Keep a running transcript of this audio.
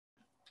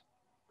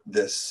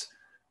this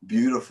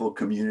beautiful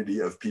community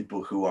of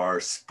people who are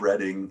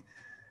spreading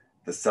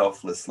the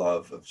selfless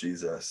love of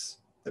Jesus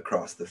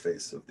across the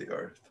face of the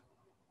earth.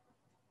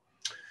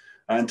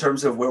 In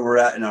terms of where we're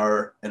at in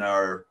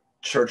our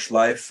church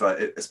life,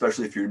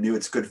 especially if you're new,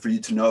 it's good for you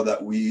to know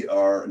that we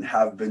are and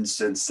have been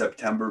since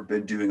September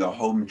been doing a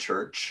home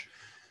church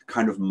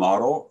kind of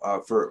model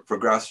for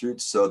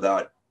Grassroots, so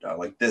that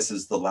like this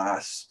is the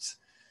last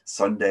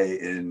Sunday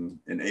in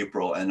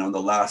April, and on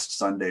the last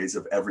Sundays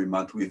of every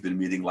month we've been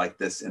meeting like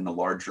this in a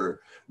larger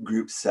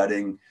group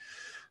setting.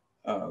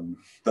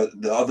 But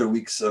the other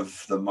weeks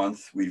of the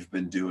month we've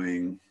been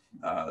doing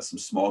some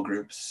small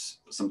groups,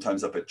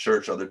 sometimes up at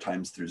church, other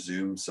times through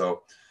Zoom.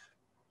 So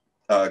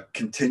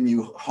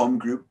continue home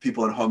group,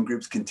 people in home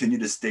groups, continue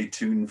to stay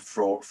tuned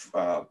for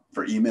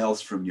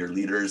emails from your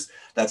leaders.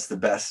 That's the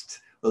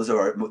best.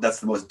 That's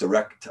the most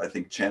direct, I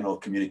think, channel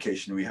of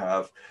communication we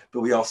have.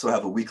 But we also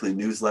have a weekly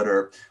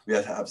newsletter. We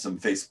have to have some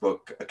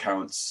Facebook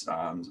accounts,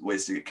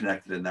 ways to get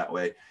connected in that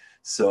way.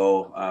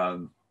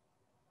 So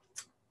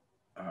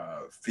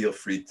feel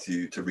free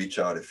to reach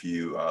out if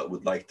you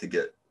would like to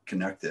get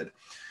connected.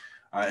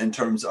 In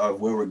terms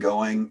of where we're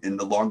going in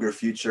the longer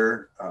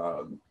future,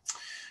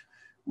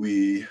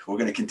 we're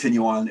going to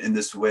continue on in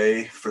this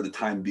way for the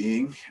time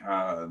being.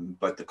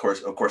 But of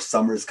course,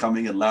 summer is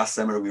coming, and last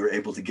summer we were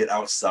able to get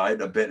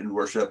outside a bit and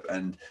worship,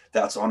 and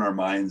that's on our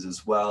minds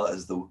as well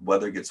as the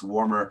weather gets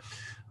warmer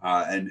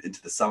and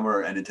into the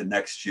summer and into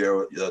next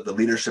year. The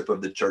leadership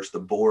of the church, the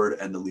board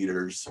and the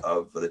leaders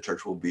of the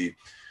church will be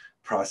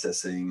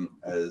processing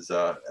as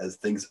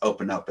things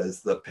open up,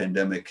 as the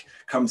pandemic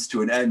comes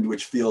to an end,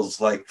 which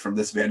feels like from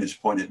this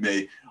vantage point it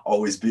may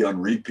always be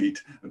on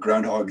repeat, a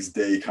Groundhog's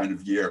Day kind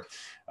of year.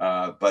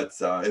 But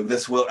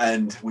this will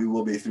end. We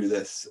will be through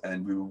this,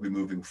 and we will be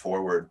moving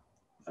forward.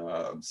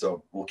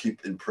 So we'll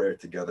keep in prayer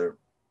together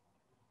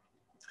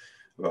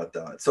about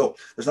that. So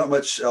there's not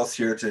much else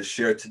here to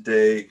share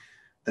today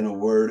than a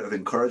word of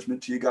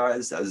encouragement to you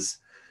guys, as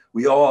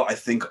we all, I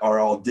think, are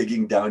all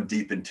digging down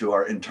deep into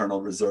our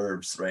internal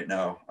reserves right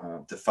now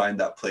to find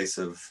that place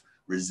of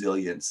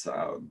resilience.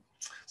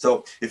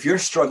 So if you're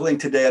struggling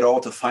today at all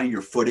to find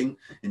your footing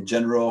in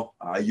general,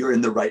 you're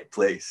in the right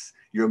place.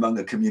 You're among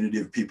a community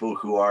of people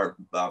who are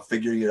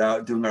figuring it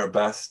out, doing our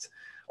best.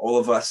 All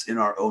of us in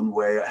our own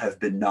way have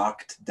been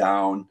knocked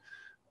down.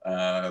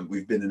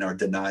 We've been in our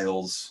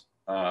denials.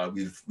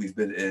 We've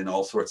been in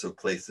all sorts of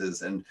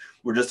places, and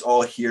we're just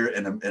all here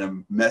in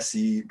a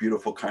messy,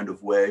 beautiful kind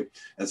of way,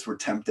 as we're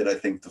tempted, I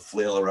think, to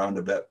flail around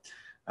a bit.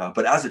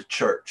 But as a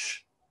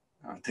church,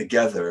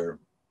 together,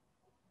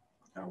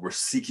 we're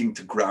seeking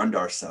to ground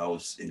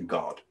ourselves in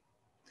God,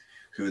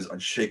 who is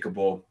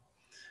unshakable,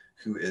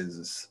 who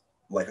is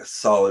like a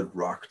solid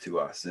rock to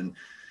us. And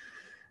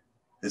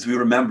as we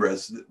remember,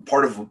 as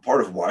part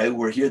of why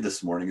we're here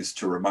this morning is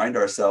to remind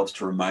ourselves,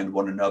 to remind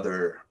one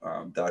another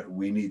that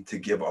we need to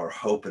give our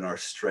hope and our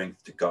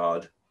strength to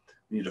God.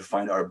 We need to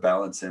find our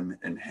balance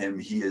in Him.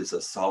 He is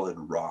a solid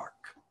rock.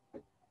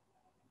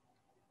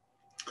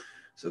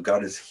 So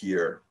God is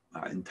here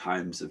in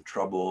times of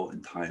trouble,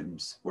 in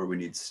times where we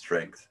need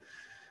strength,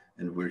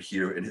 and we're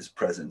here in His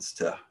presence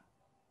to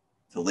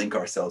link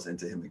ourselves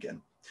into Him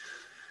again.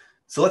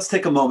 So let's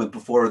take a moment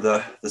before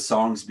the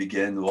songs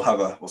begin.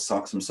 We'll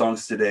sing some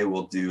songs today.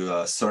 We'll do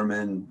a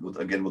sermon. We'll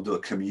do a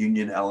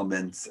communion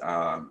element,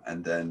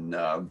 and then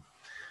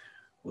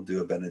we'll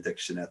do a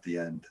benediction at the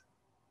end.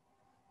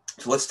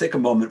 So let's take a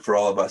moment for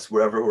all of us,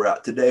 wherever we're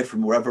at today,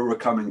 from wherever we're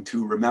coming,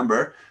 to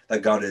remember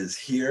that God is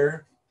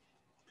here.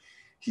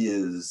 He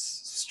is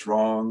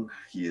strong.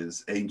 He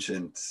is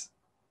ancient.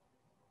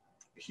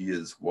 He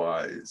is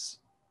wise.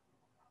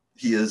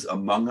 He is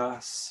among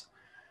us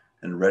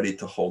and ready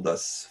to hold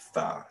us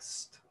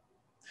fast.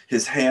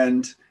 His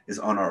hand is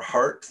on our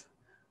heart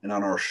and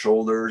on our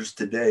shoulders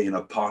today in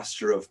a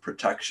posture of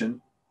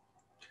protection.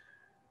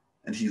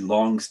 And He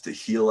longs to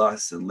heal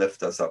us and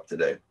lift us up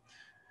today,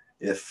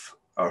 if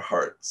our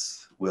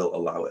hearts will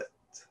allow it.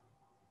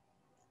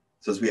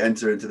 So as we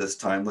enter into this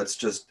time, let's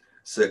just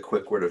say a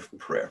quick word of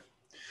prayer.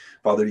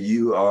 Father,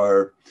 You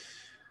are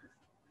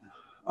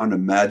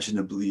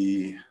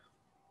unimaginably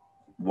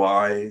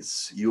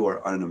wise. You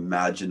are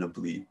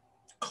unimaginably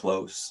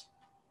close.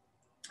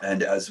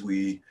 And as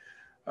we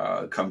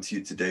come to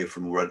You today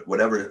from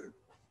whatever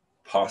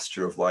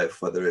posture of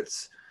life, whether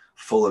it's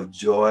full of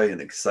joy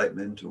and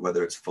excitement, or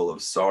whether it's full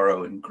of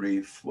sorrow and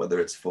grief, whether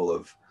it's full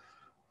of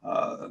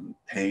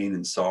pain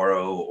and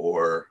sorrow,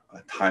 or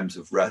times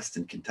of rest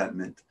and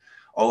contentment,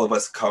 all of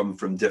us come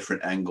from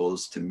different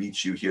angles to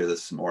meet You here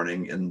this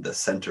morning in the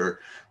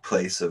center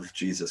place of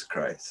Jesus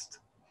Christ.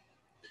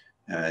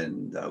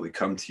 And we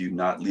come to You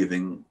not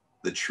leaving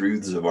the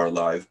truths of our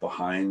life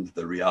behind,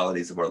 the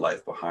realities of our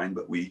life behind,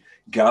 but we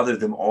gather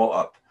them all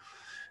up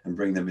and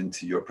bring them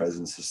into Your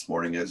presence this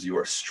morning, as You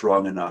are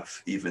strong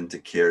enough even to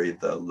carry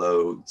the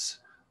loads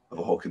of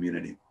a whole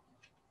community.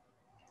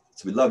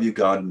 So we love You,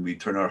 God, and we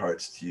turn our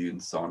hearts to You in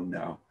song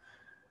now,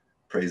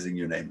 praising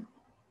Your name.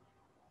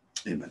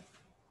 Amen.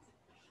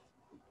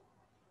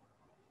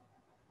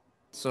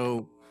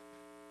 So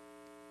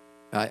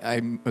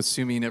I'm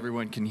assuming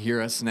everyone can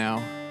hear us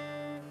now.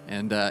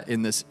 And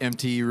in this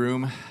empty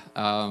room,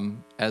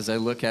 as I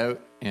look out,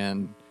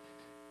 and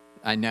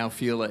I now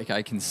feel like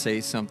I can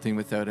say something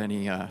without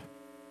any,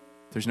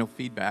 there's no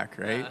feedback,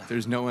 right?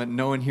 There's no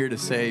one here to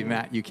say,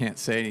 Matt, you can't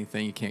say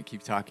anything, you can't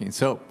keep talking.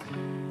 So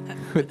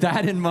with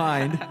that in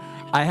mind,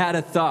 I had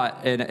a thought,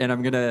 and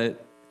I'm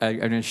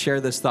gonna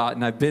share this thought,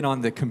 and I've been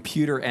on the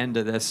computer end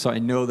of this, so I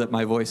know that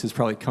my voice is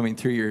probably coming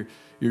through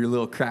your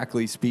little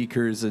crackly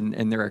speakers,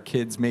 and there are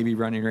kids maybe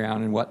running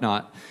around and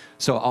whatnot.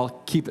 So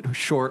I'll keep it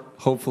short,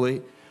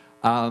 hopefully.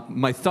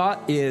 My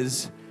thought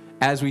is,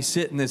 as we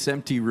sit in this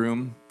empty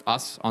room,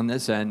 us on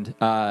this end,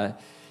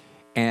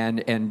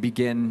 and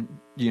begin,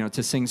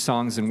 to sing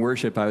songs and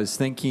worship, I was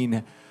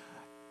thinking,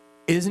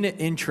 isn't it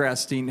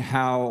interesting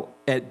how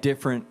at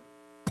different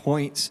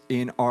points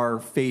in our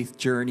faith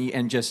journey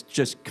and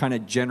just kind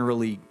of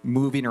generally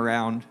moving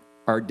around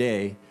our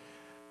day,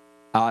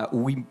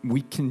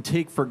 we can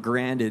take for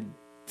granted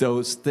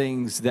those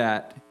things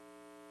that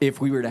if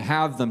we were to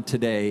have them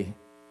today,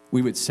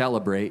 we would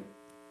celebrate.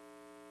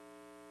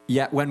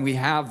 Yet when we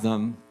have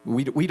them,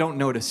 we don't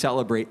know to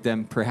celebrate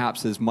them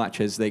perhaps as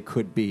much as they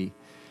could be.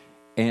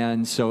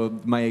 And so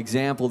my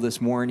example this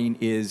morning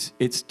is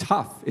it's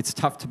tough. It's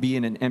tough to be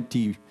in an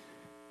empty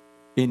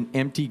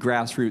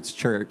grassroots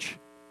church.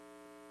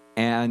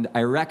 And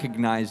I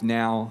recognize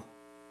now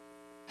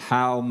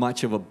how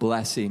much of a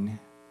blessing,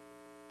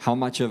 how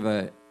much of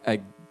a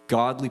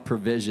godly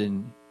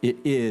provision it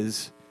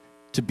is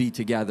to be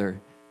together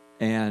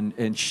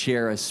and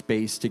share a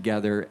space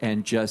together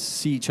and just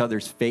see each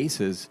other's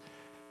faces.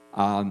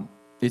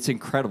 It's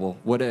incredible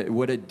what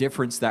a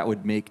difference that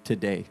would make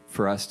today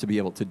for us to be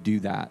able to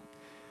do that.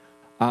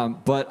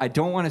 But I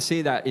don't want to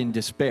say that in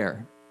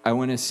despair. I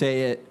want to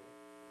say it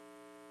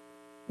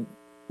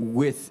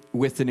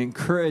with an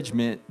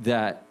encouragement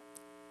that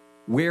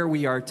where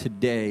we are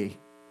today,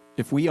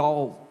 if we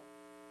all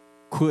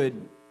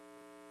could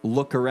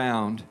look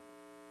around,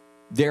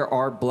 there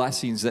are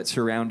blessings that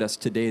surround us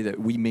today that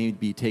we may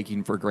be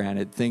taking for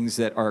granted, things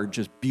that are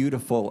just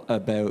beautiful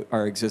about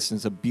our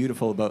existence,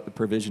 beautiful about the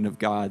provision of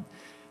God,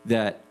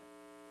 that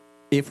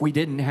if we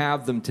didn't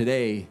have them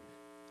today,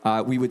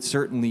 we would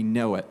certainly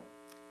know it.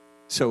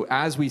 So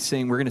as we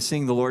sing, we're going to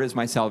sing "The Lord is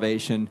My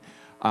Salvation."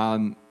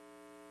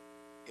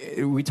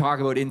 We talk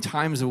about in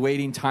times of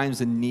waiting,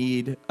 times of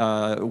need,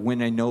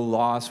 when I know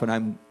loss, when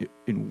I'm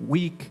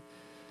weak,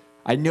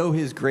 I know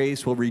His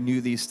grace will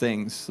renew these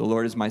things. The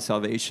Lord is my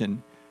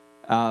salvation.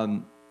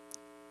 There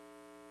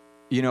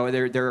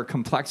are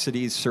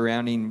complexities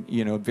surrounding,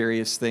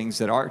 various things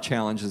that are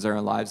challenges in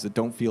our lives that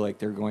don't feel like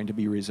they're going to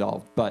be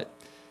resolved. But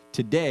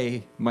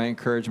today, my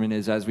encouragement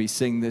is as we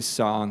sing this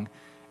song,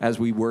 as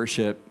we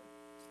worship,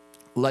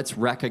 let's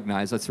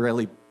recognize, let's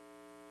really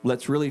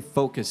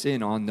focus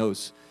in on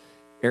those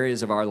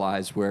areas of our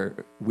lives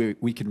where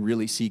we can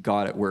really see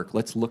God at work.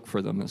 Let's look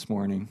for them this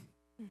morning.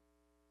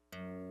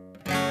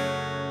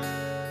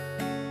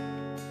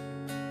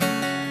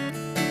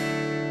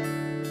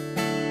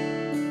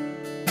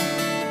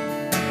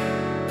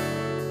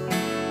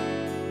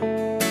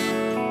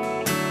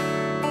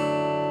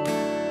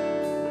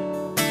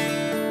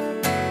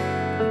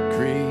 The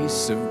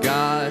grace of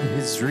God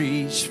has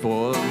reached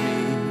for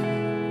me,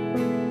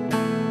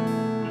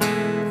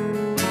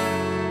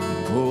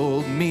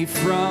 pulled me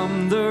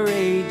from the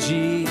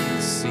raging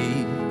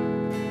sea.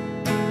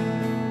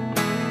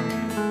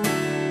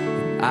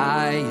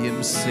 I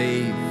am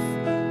safe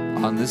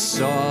on the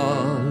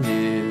solid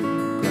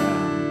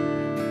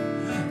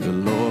ground. The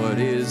Lord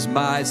is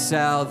my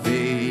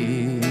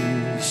salvation.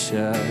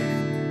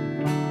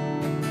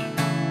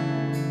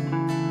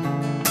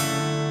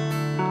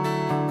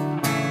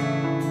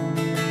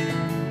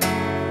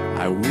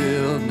 I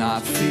will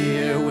not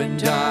fear when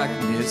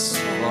darkness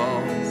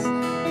falls.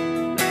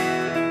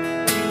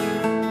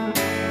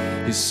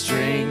 His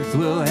strength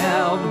will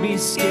help me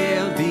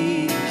scale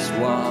these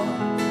walls.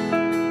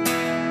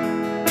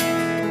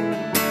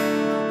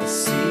 I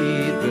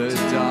see the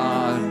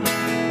dawn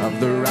of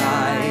the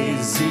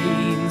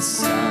rising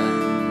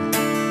sun.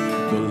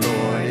 The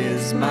Lord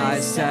is my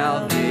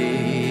salvation.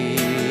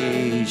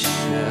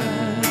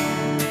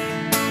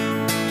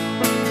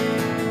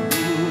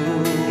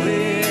 Who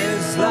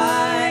is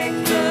like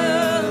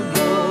the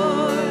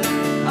Lord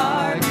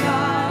our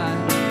God,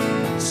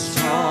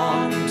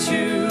 strong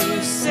to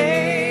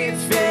save,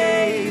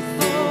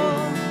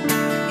 faithful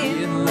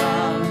in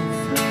love.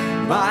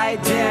 My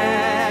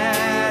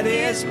debt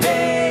is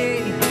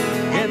paid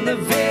and the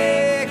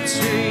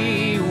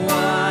victory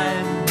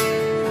won.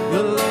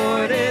 The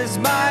Lord is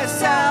my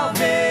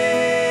salvation.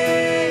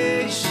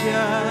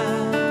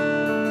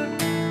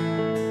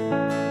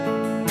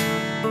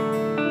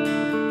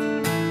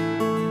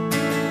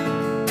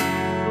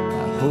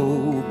 My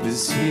hope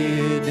is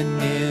hidden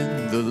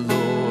in the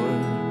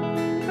Lord.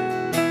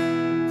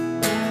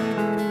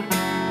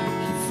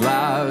 He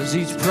flowers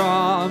each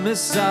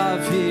promise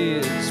of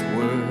His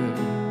word.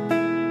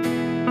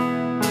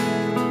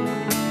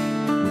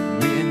 When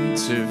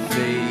winter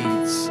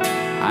fades,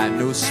 I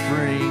know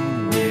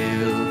spring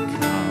will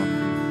come.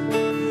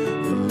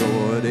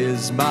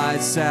 is my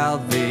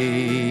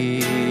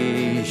salvation.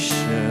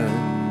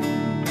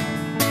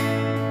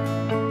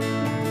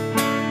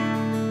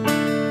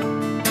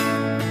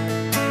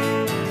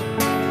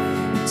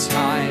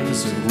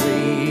 Times of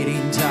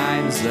waiting,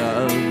 times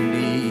of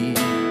need,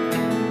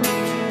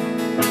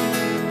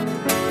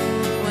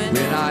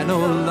 when I know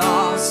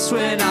lost,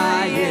 when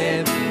I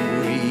am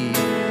weak,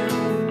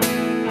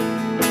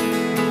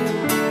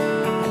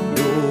 I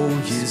know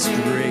His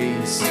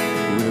grace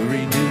will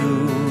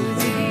renew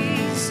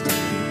these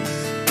days.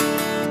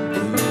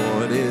 The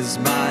Lord is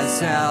my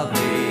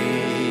salvation.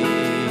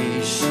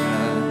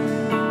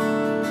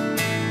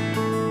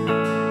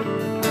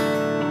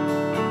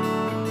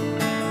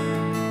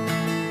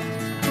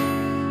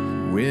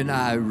 When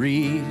I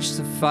reach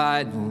the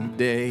final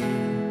day,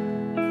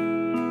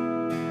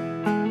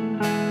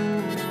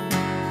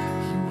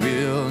 He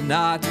will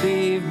not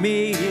leave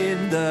me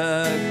in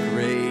the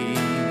grave,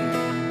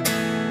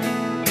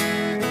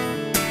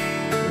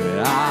 but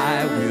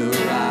I will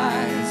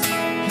rise.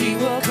 He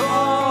will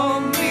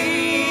call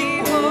me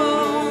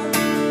home.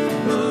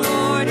 The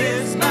Lord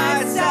is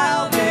my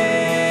salvation.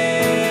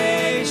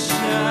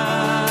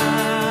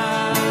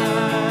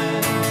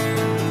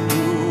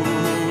 Who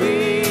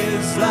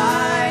is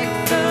like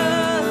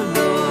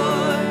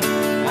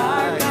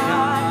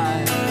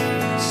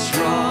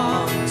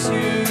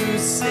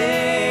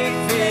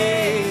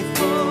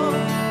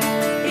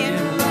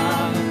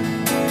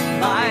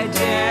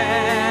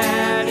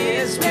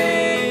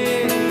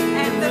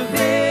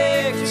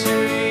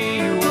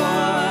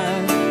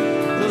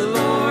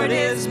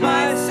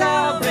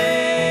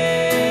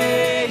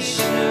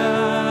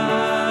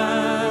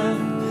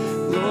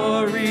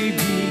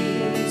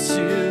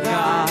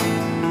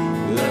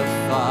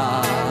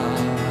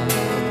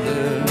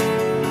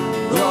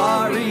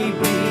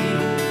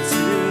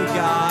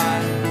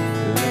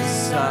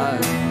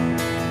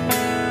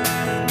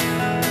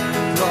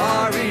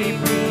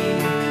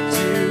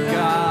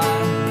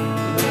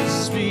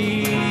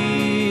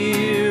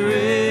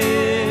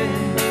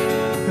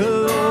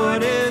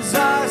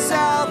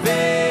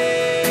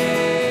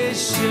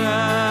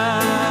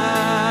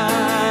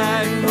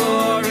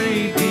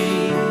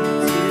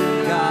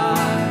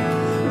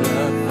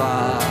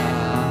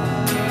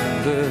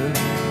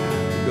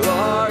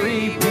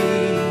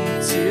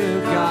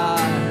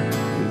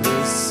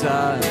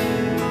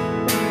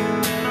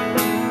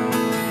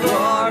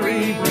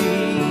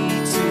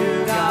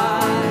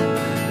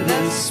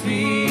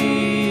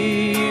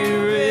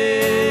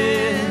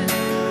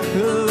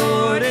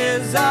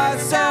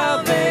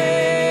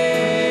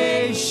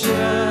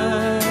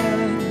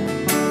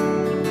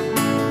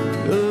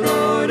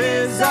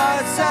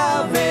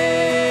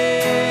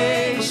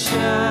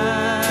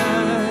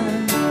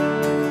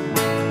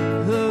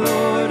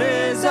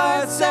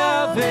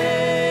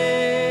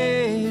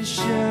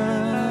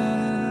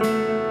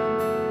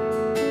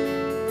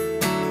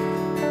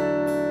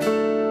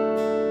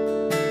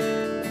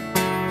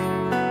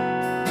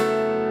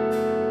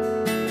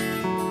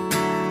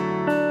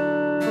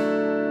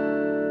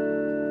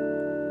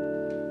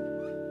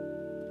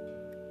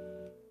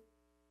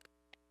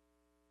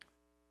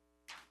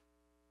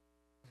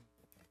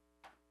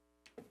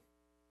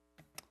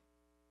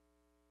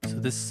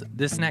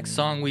This next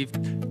song we've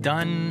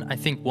done, I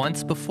think,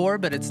 once before,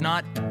 but it's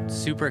not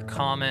super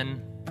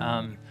common.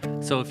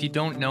 So if you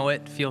don't know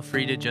it, feel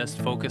free to just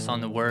focus on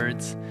the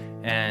words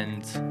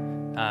and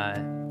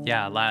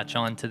latch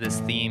on to this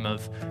theme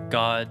of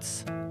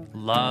God's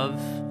love,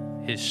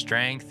 His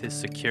strength, His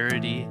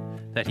security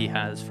that He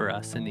has for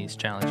us in these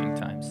challenging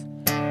times.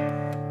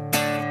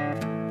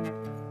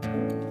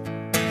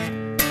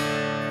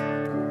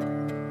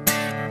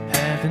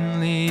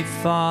 Heavenly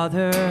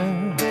Father,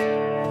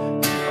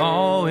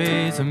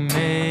 always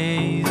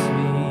amaze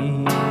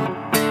me.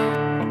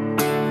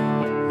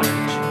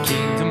 Let your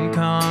kingdom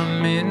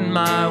come in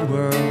my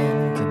world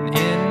and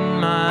in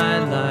my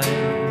life.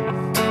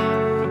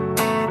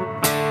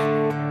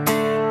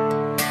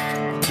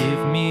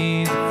 Give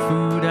me the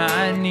food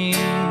I need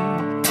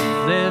to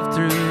live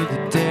through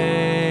the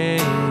day.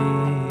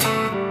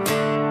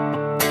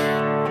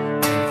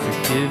 And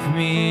forgive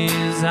me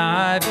as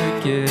I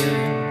forgive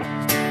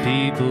the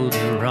people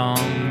that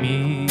wrong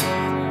me.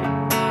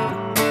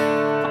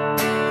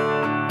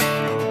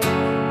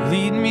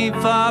 Lead me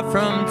far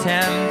from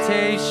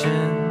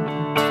temptation,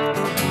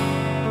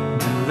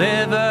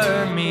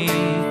 deliver me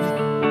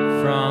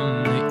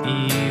from the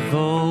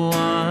evil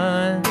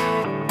one.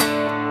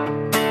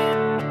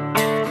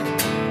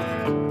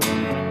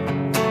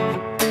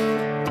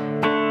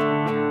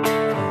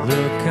 I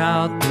look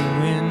out the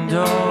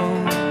window,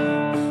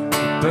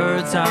 the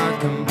birds are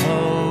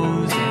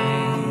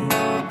composing,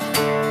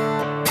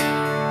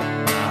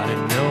 not a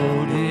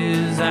note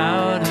is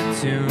out of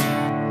tune.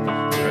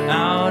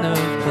 Out of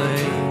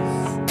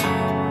place.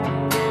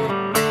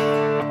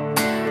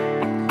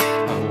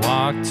 I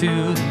walk to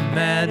the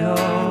meadow,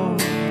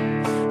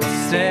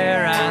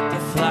 stare at the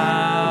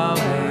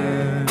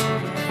flowers,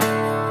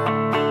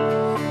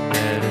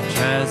 better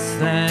dressed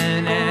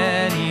than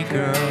any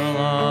girl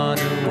on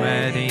her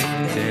wedding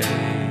day.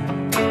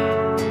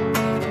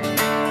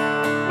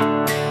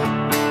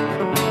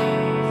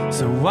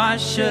 why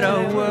should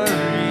I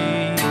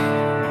worry?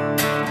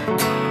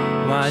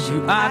 Why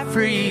do I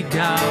freak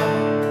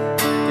out?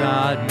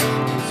 God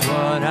knows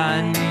what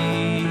I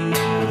need.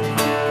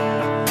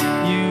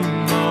 You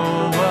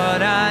know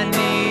what I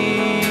need.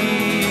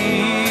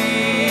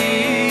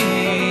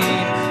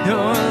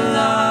 Your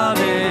love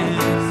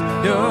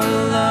is, your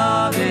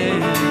love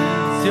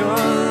is, your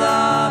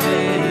love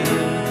is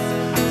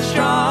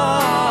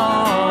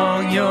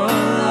strong. Your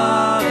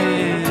love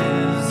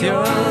is,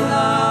 your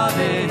love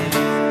is,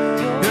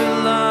 your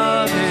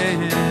love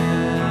is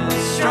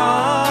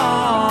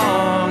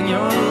strong.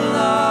 Your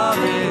love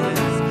is,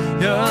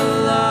 your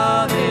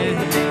love is,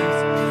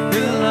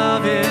 your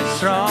love is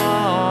strong.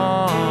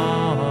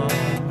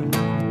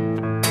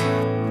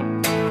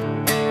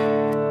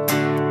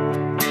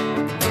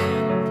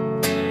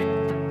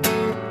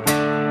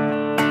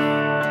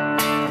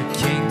 The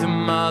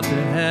kingdom of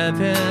the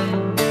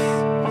heavens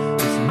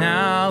is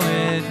now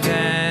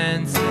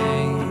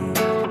advancing.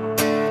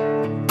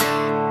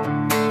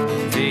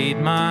 Invade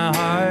my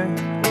heart,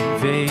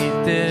 invade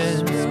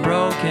this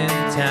broken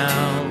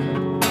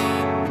town.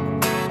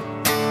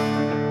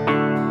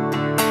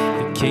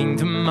 The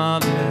kingdom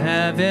of the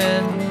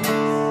heavens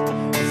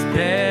is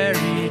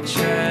buried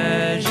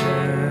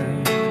treasure.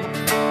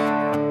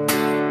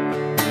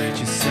 Would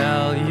you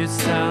sell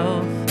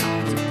yourself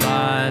to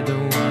buy the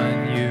one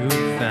you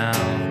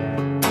found?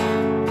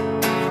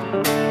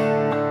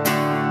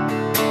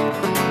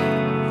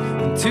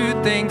 And two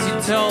things you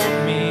told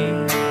me: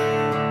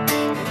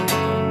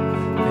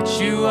 that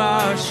you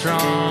are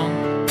strong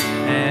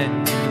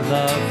and you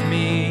love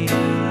me.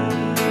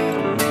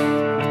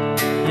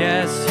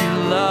 Yes, you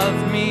love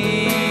me.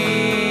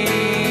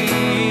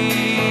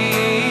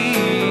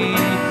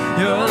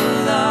 Your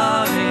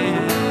love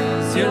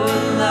is, your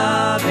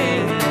love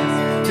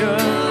is,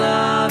 your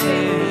love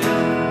is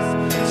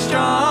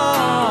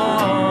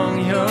strong.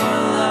 Your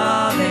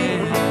love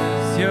is,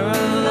 your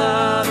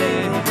love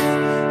is,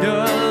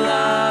 your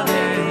love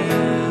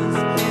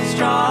is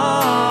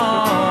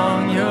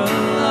strong. Your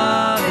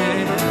love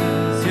is,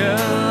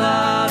 your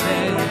love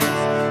is,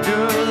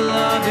 your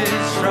love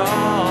is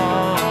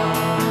strong.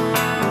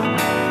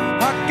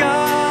 Our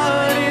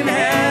God in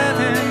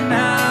heaven,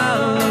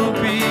 hallowed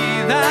be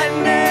thy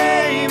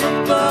name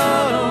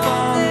above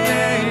all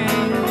names.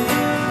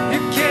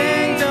 Your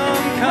kingdom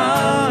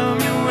come,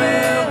 your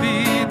will be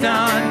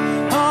done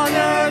on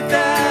earth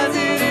as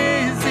it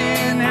is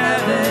in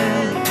heaven.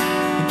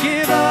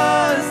 Give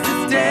us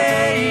this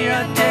day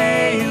our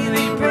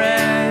daily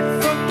bread.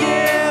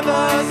 Forgive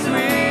us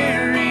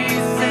weary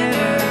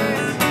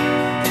sinners.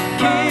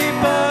 Keep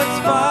us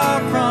far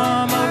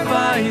from our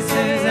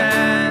vices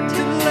and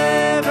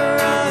deliver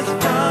us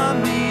from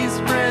these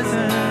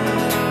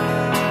prisons.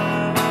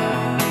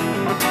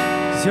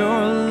 'Cause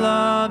your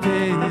love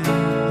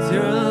is,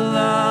 your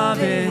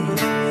love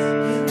is,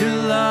 your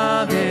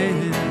love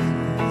is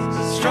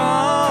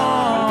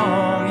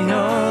strong.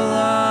 Your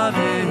love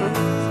is,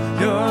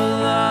 your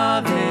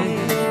love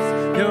is,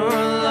 your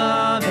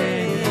love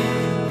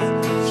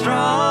is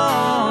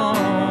strong.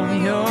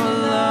 Your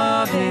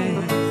love is,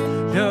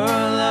 your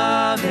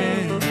love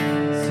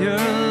is,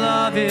 your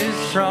love is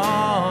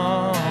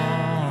strong.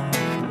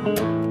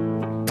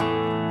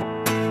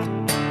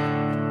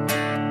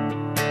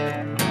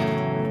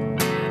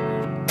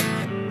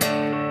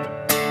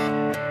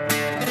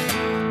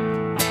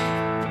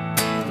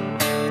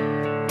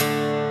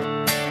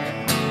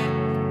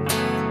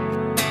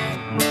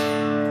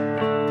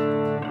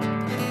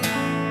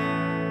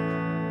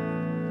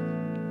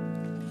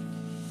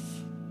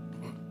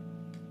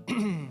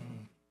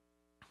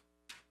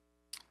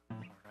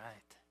 All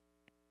right.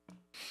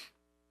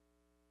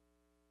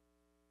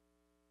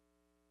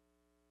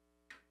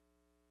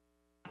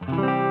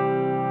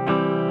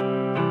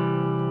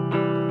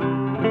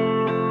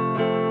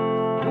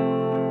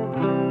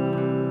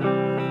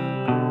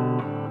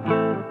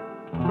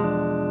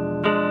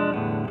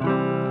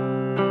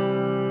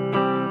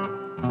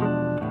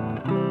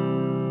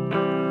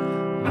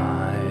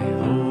 My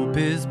hope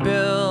is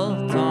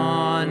built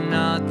on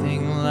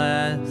nothing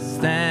less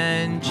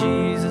than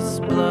Jesus'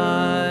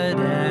 blood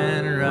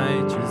and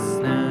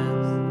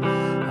righteousness.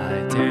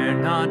 I dare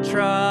not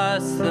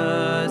trust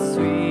the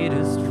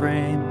sweetest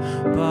frame,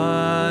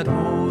 but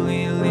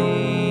wholly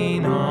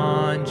lean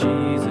on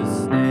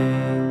Jesus'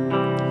 name.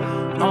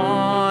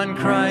 On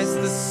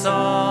Christ the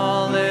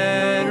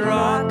solid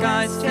rock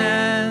I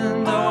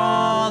stand,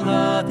 all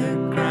other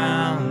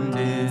ground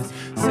is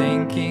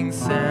sinking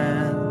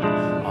sand.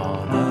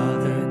 All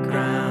other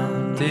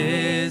ground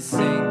is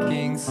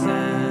sinking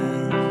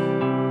sand.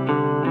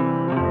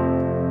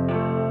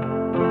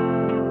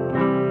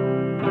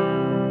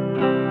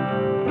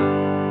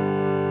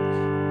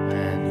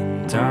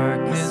 When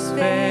darkness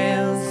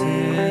veils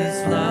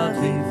his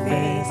lovely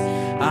face,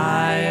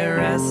 I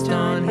rest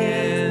on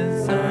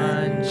his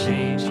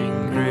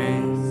unchanging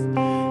grace.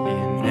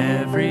 In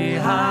every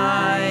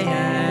high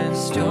and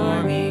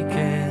stormy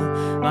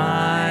gale,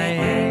 my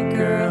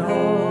anchor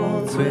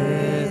holds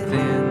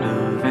within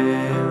the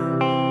veil.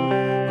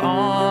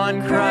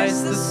 On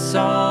Christ the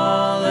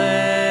solid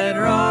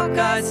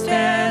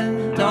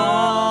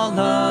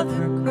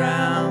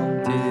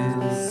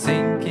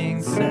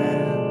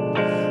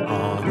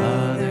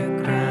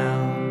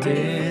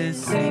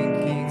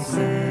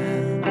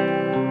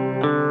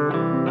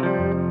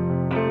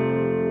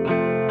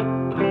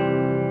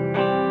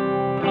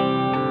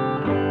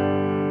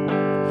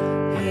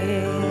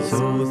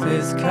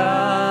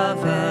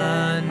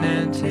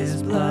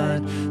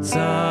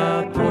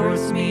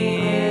supports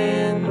me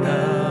in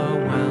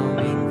the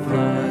whelming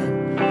flood.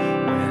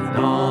 When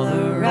all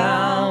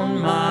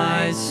around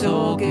my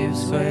soul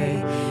gives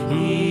way,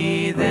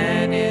 he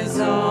then is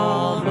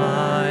all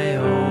my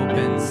hope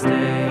and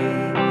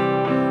stay.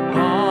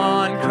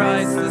 On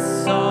Christ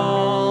the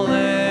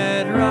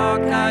solid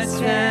rock I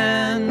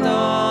stand,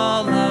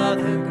 all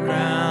other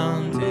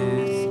ground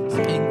is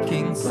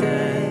sinking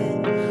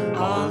sand.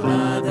 All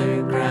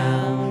other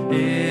ground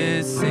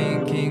is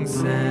sinking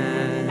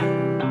sand.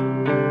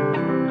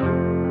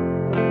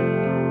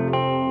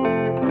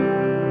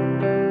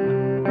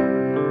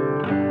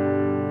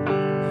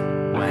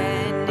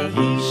 When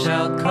he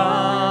shall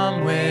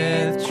come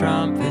with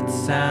trumpet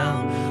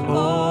sound,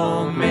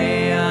 oh,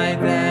 may I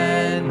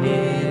then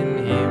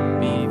in him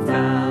be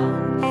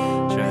found.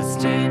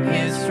 Trust in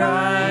his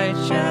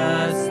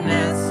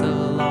righteousness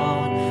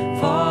alone,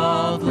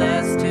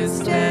 faultless to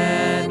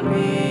stand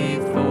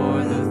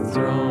before the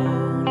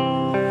throne.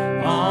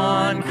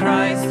 On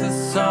Christ the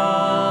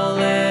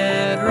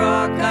solid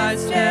rock I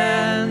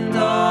stand,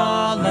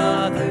 all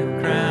other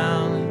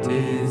ground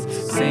is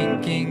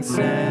sinking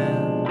sand.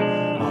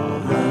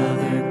 All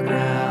other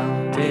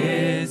ground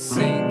is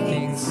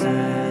sinking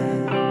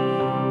sand.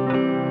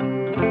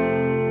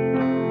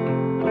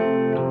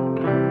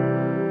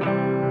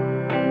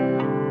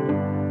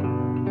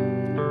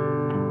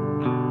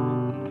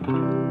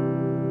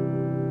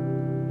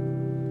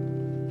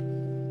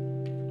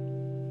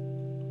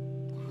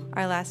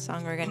 Our last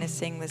song we're going to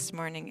sing this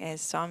morning is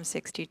Psalm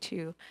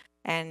 62.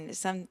 And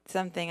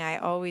something I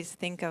always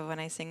think of when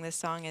I sing this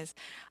song is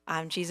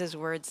Jesus'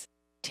 words,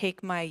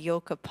 "Take my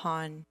yoke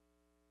upon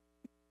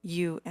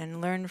you and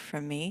learn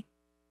from me,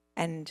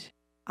 and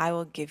I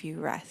will give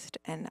you rest."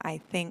 And I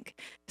think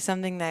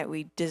something that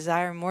we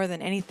desire more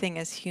than anything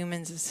as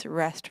humans is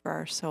rest for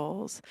our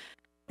souls.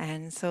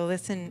 And so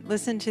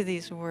listen to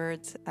these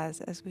words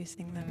as we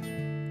sing them.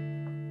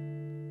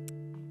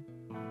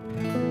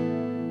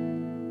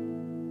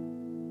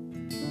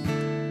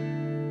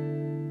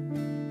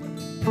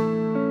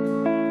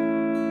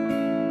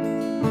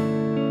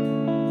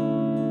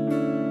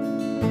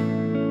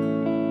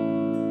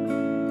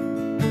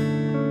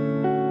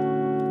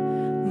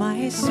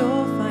 My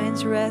soul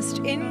finds rest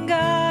in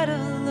God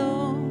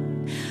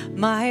alone,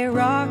 my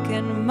rock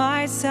and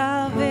my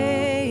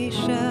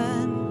salvation,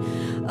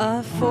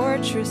 a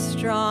fortress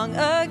strong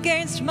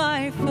against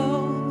my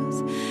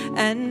foes,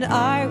 and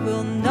I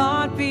will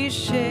not be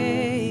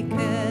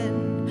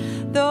shaken.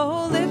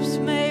 Though lips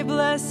may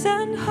bless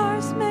and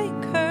hearts may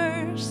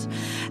curse,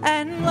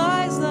 and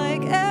lies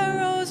like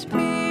arrows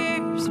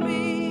pierce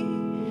me,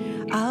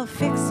 I'll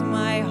fix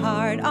my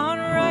heart on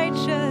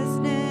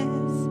righteousness.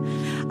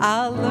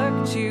 I'll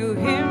look to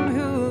him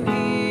who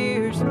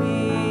hears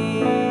me.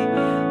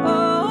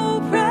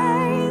 Oh,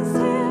 praise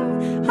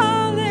him,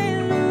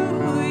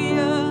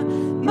 hallelujah,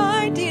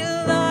 my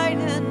delight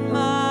and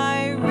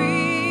my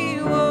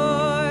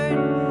reward,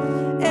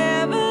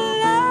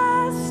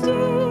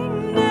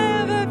 everlasting,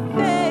 never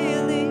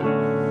failing,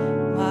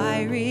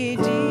 my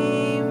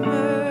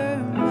Redeemer,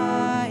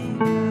 my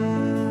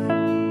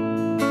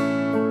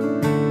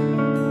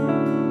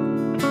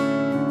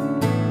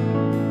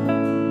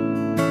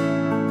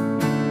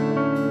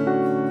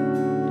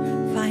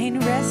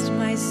rest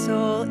my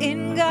soul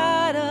in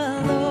God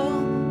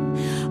alone,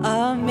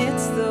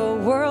 amidst the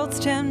world's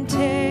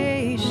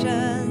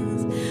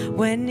temptations.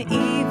 When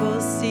evil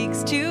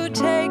seeks to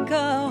take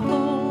a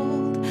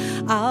hold,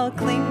 I'll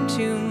cling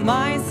to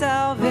my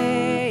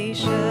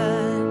salvation.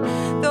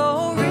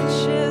 Though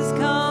riches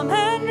come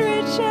and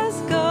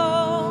riches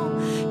go,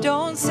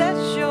 don't set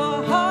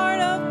your heart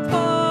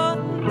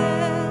upon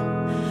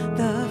them.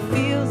 The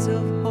fields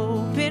of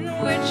hope in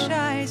which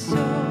I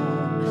sow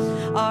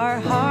are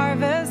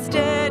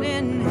harvested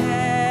in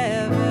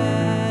heaven.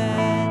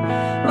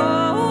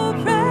 Oh,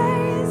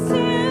 praise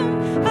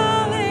him,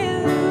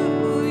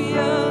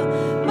 hallelujah,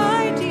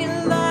 my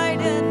delight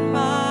and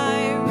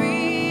my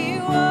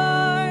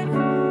reward,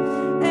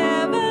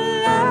 everlasting,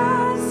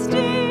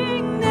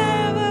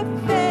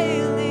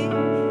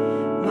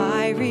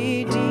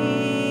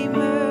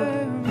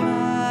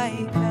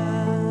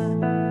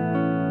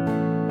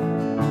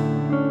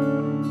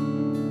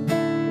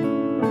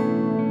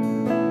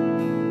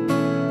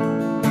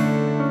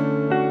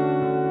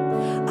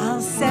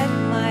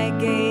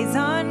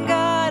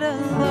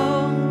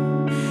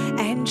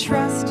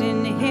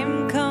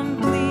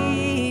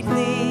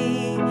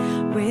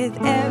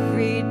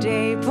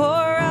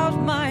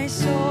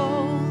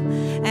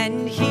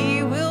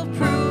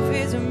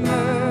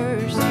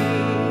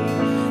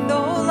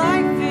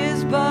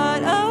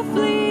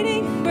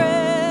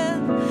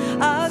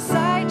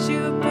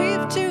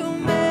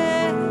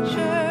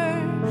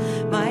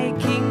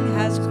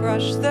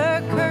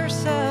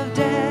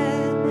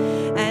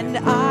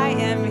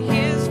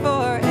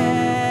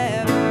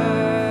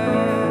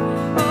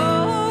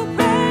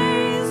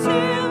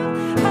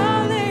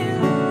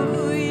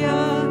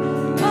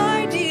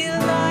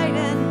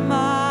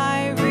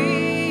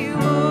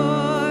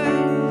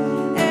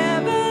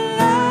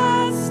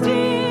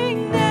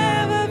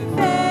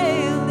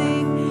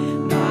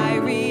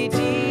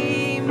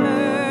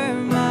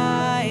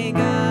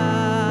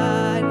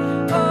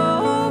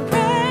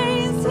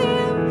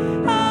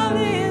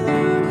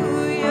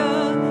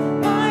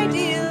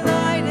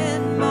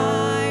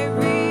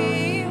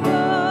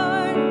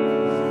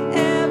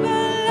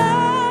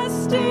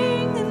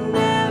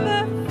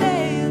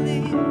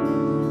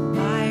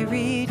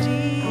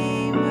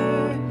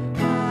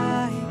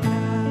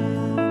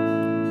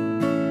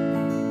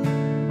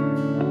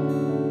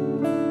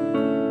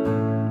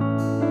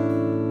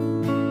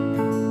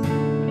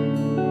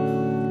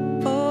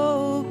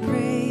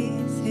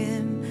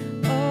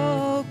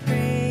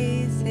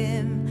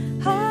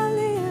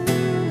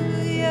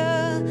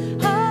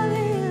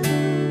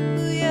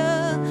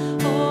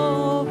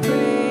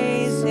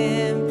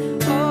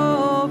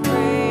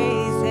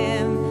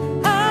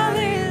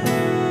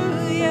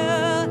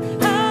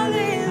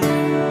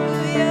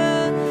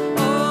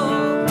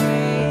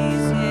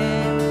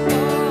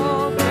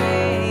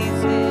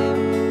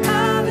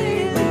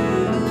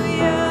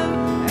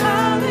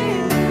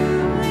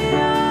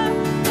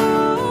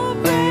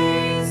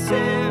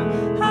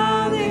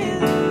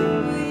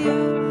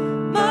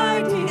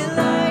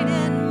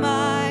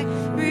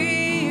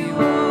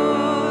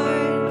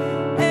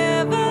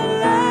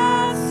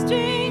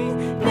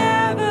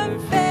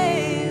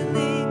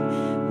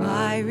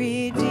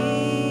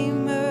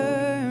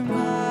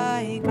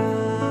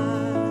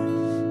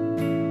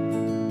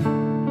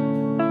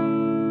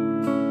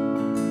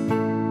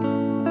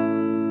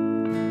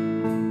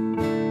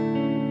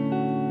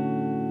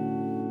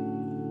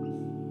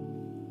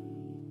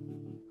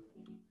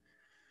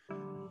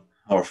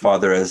 Our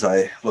Father, as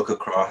I look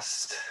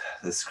across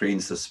the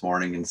screens this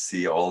morning and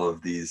see all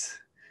of these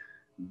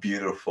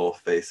beautiful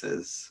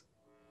faces,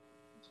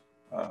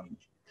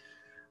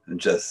 and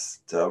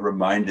just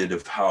reminded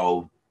of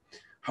how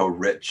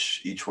rich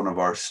each one of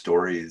our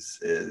stories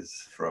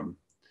is, from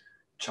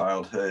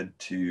childhood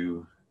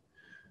to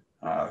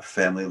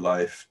family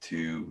life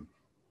to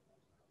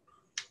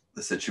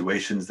the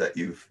situations that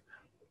you've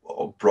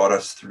brought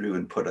us through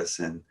and put us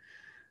in.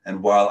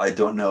 And while I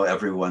don't know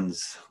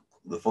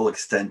the full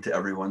extent to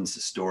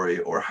everyone's story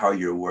or how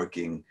you're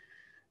working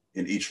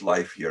in each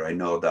life here, I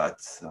know that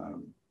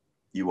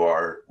you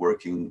are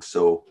working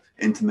so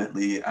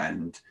intimately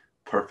and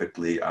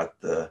perfectly at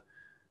the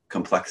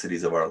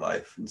complexities of our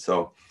life. And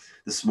so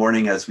this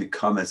morning, as we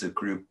come as a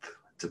group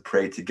to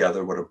pray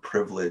together, what a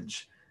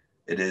privilege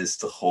it is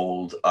to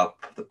hold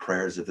up the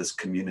prayers of this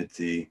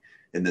community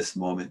in this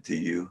moment to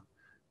you.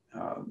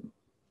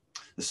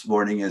 This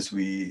morning, as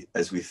we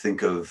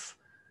think of,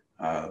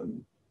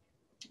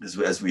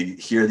 as we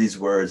hear these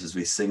words, as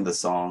we sing the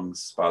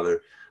songs,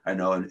 Father, I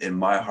know in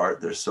my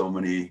heart there's so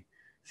many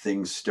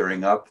things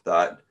stirring up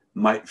that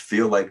might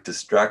feel like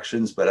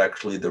distractions, but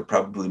actually they're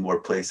probably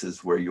more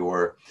places where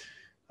you're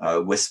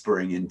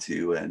whispering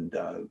into and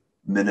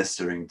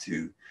ministering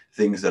to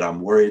things that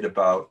I'm worried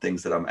about,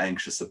 things that I'm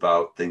anxious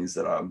about, things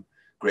that I'm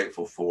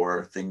grateful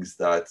for, things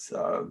that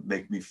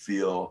make me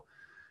feel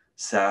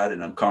sad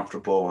and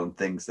uncomfortable, and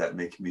things that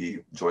make me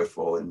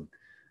joyful. And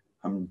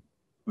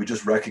we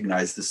just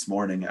recognize this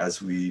morning, as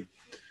we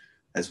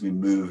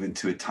move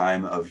into a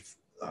time of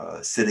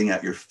sitting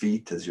at your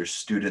feet as your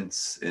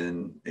students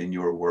in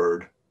your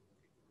word,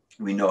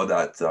 we know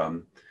that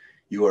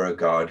you are a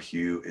God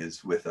who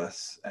is with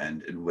us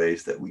and in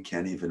ways that we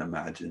can't even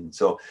imagine.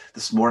 So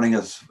this morning,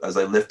 as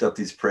I lift up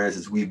these prayers,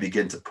 as we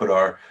begin to put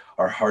our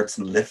hearts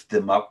and lift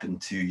them up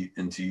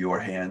into your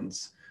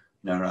hands.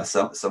 Now,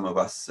 some of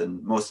us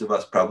and most of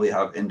us probably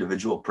have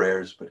individual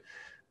prayers, but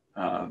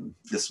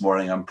this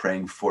morning I'm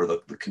praying for the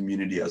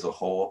community as a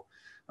whole.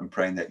 I'm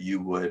praying that you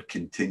would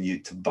continue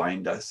to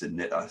bind us and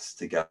knit us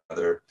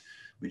together.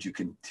 Would you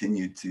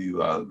continue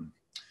to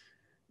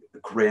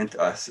grant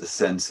us a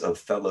sense of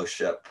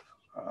fellowship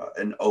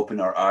and open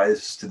our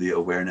eyes to the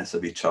awareness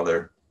of each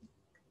other?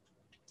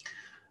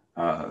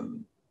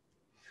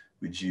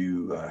 Would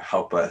you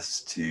help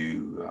us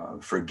to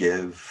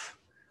forgive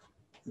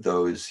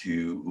those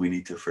who we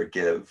need to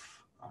forgive?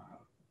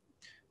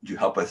 Would you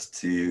help us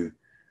to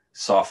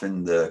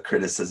soften the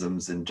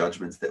criticisms and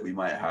judgments that we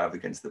might have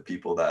against the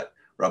people that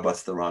rub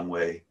us the wrong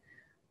way?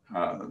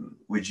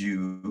 Would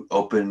you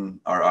open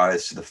our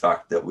eyes to the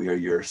fact that we are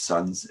your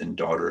sons and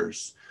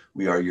daughters?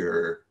 We are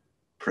your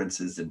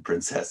princes and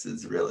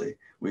princesses, really.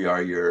 We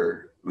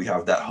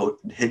have that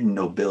hidden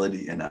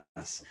nobility in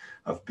us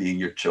of being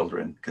your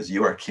children, because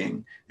you are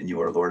King and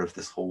you are Lord of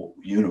this whole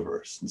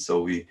universe. And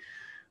so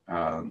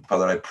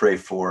Father, I pray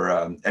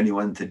for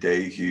anyone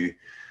today who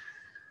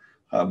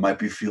might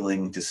be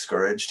feeling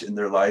discouraged in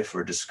their life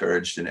or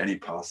discouraged in any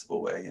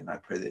possible way. And I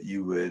pray that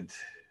you would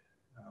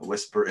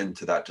whisper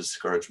into that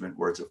discouragement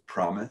words of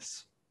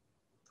promise,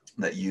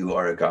 that you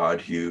are a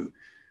God who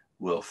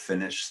will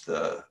finish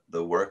the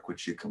work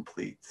which you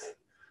complete,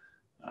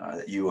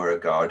 that you are a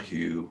God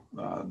who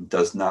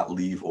does not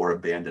leave or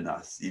abandon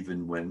us,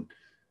 even when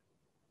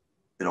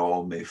it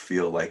all may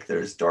feel like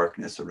there's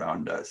darkness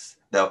around us.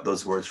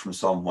 Those words from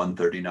Psalm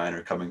 139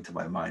 are coming to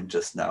my mind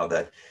just now,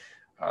 that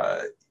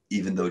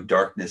even though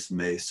darkness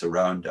may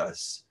surround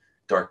us,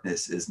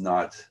 darkness is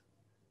not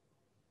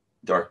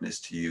darkness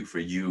to you. For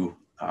you,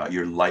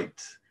 your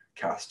light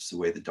casts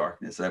away the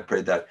darkness. And I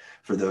pray that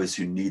for those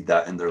who need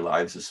that in their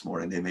lives this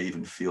morning, they may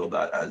even feel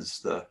that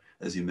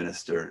as you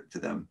minister to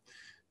them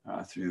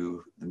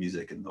through the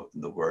music and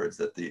the words,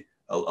 that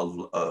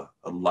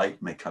a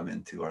light may come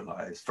into our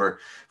lives. For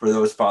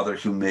those, Father,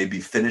 who may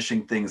be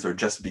finishing things or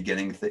just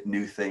beginning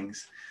new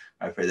things,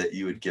 I pray that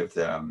you would give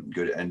them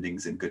good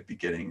endings and good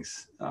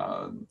beginnings,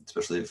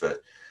 especially if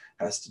it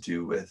has to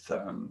do with,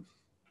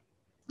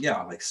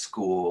 like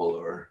school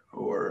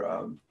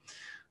or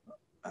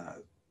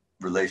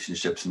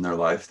relationships in their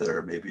life that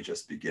are maybe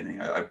just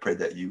beginning. I pray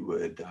that you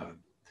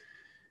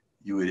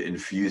would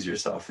infuse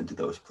yourself into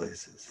those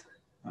places.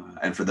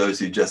 And for those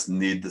who just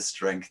need the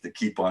strength to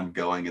keep on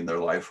going in their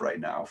life right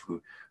now,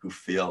 who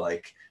feel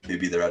like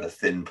maybe they're at a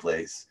thin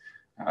place,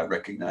 I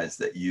recognize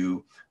that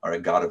you are a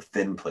God of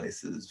thin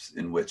places,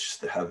 in which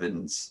the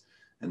heavens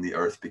and the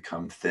earth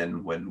become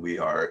thin when we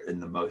are in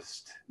the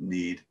most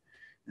need.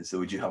 And so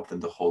would you help them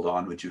to hold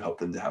on? Would you help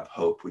them to have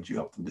hope? Would you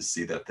help them to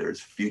see that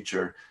there's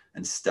future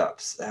and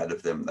steps ahead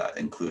of them that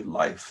include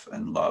life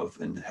and love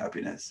and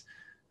happiness,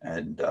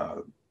 and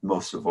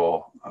most of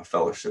all, a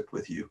fellowship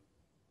with you?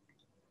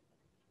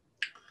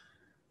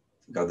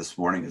 God, this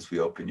morning, as we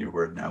open your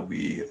word now,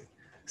 we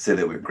say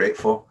that we're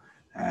grateful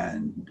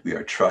and we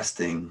are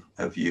trusting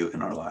of you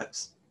in our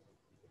lives.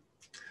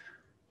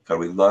 God,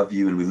 we love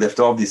you and we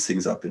lift all these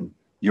things up in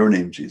your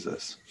name,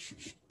 Jesus.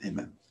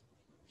 Amen.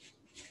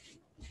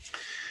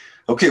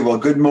 Okay, well,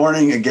 good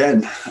morning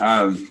again,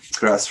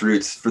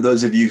 Grassroots. For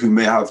those of you who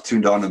may have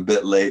tuned on a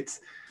bit late,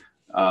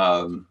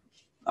 I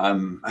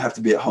have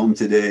to be at home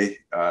today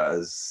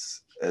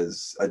as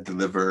I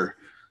deliver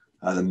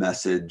the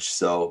message.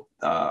 So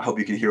I hope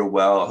you can hear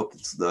well. I hope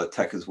the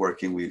tech is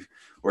working. We've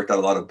worked out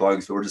a lot of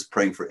bugs, but we're just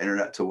praying for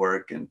internet to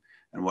work and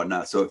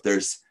whatnot. So if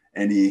there's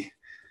any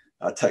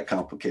tech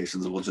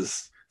complications, we'll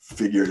just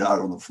figure it out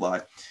on the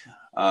fly.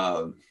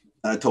 And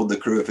I told the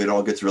crew, if it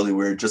all gets really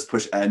weird, just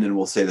push N and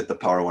we'll say that the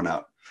power went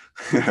out.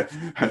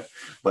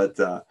 But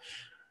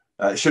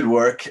it should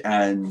work.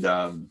 And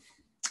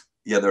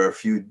yeah, there are a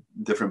few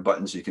different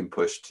buttons you can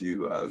push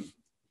to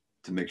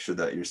make sure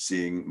that you're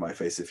seeing my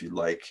face if you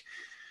like.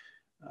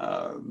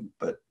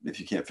 But if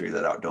you can't figure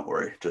that out, don't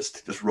worry.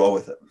 Just roll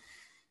with it.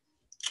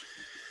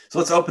 So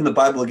let's open the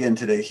Bible again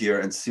today here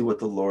and see what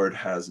the Lord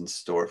has in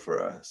store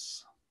for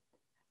us.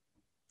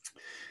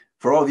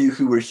 For all of you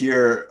who were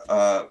here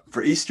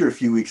for Easter a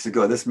few weeks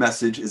ago, this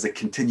message is a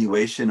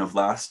continuation of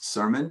last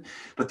sermon,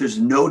 but there's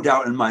no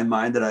doubt in my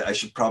mind that I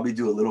should probably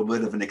do a little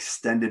bit of an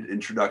extended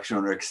introduction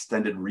or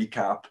extended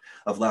recap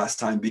of last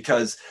time,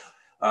 because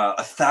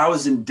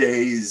 1,000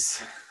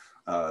 days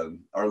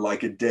are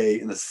like a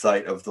day in the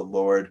sight of the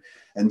Lord,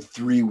 and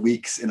 3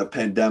 weeks in a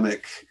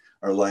pandemic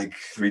are like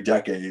 3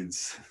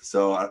 decades.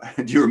 So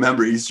do you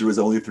remember Easter was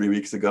only 3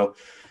 weeks ago?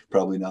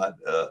 Probably not.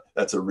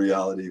 That's a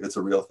reality. That's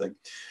a real thing.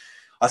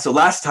 So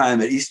last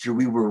time at Easter,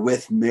 we were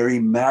with Mary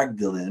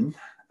Magdalene,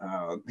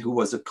 who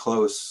was a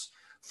close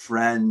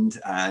friend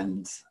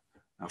and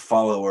a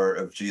follower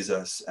of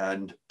Jesus,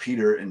 and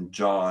Peter and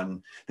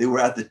John. They were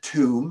at the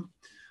tomb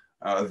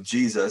of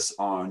Jesus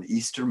on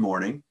Easter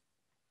morning,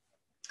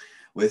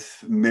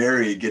 with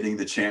Mary getting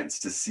the chance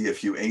to see a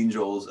few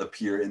angels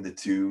appear in the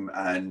tomb,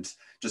 and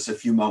just a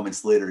few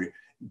moments later,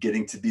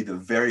 getting to be the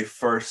very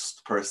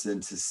first person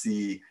to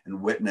see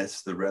and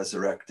witness the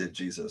resurrected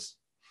Jesus.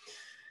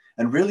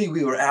 And really,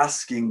 we were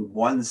asking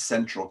one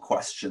central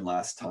question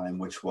last time,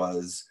 which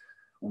was,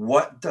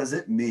 what does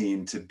it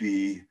mean to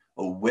be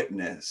a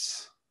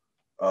witness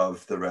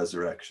of the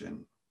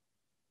resurrection?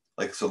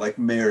 Like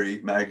Mary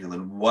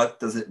Magdalene,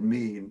 what does it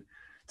mean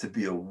to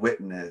be a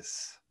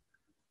witness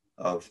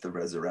of the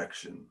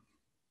resurrection?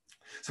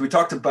 So we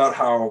talked about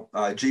how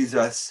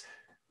Jesus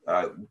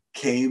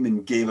came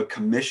and gave a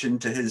commission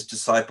to his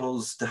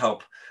disciples to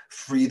help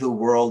free the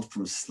world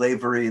from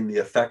slavery and the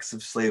effects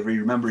of slavery.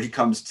 Remember, he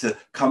comes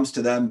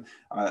to them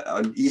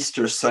on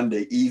Easter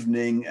Sunday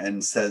evening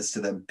and says to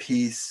them,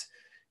 "Peace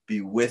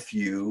be with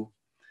you.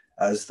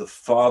 As the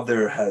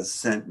Father has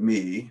sent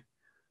me,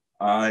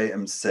 I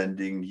am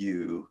sending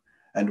you."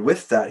 And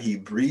with that, he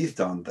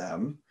breathed on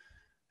them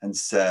and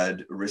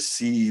said,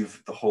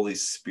 "Receive the Holy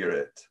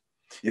Spirit.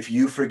 If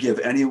you forgive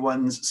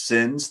anyone's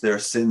sins, their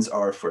sins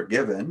are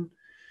forgiven.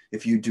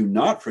 If you do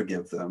not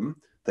forgive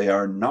them, they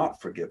are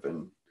not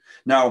forgiven."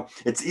 Now,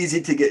 it's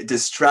easy to get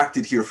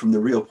distracted here from the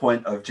real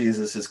point of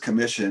Jesus's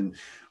commission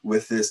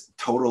with this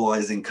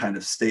totalizing kind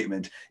of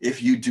statement.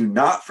 If you do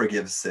not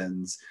forgive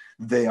sins,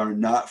 they are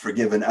not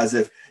forgiven, as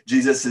if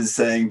Jesus is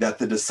saying that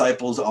the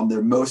disciples on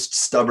their most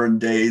stubborn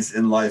days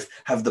in life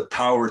have the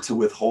power to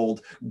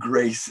withhold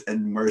grace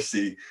and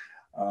mercy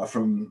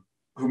from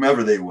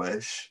whomever they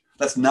wish.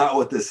 That's not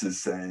what this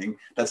is saying.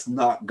 That's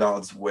not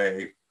God's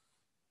way.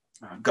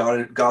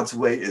 God's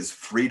way is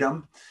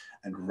freedom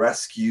and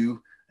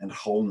rescue and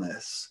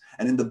wholeness.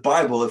 And in the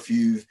Bible, if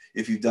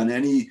you've done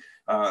any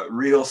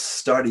real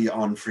study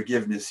on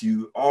forgiveness,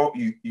 you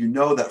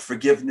know that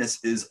forgiveness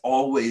is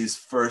always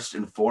first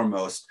and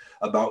foremost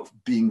about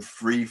being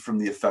free from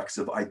the effects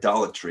of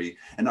idolatry.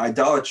 And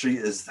idolatry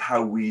is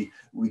how we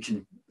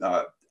can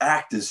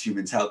act as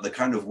humans, how the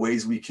kind of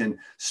ways we can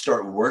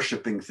start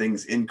worshiping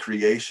things in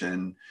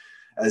creation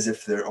as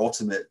if they're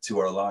ultimate to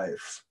our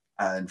life.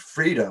 And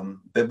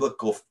freedom,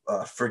 biblical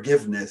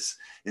forgiveness,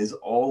 is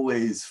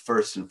always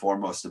first and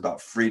foremost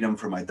about freedom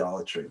from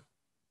idolatry.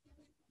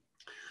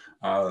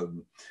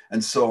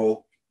 And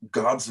so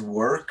God's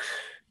work,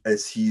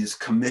 as he's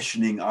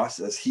commissioning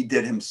us, as he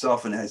did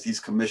himself and as he's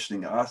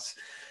commissioning us,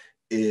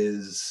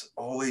 is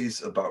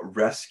always about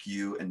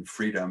rescue and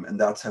freedom. And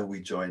that's how we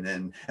join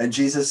in. And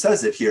Jesus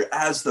says it here,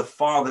 "As the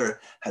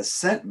Father has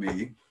sent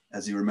me,"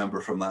 as you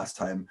remember from last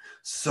time,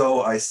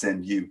 "so I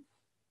send you."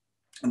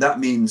 And that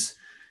means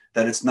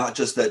that it's not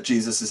just that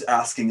Jesus is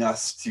asking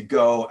us to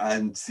go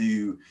and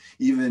to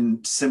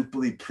even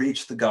simply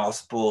preach the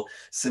gospel,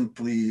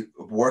 simply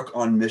work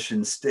on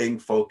mission, staying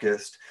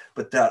focused,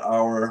 but that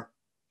our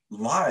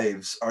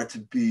lives are to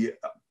be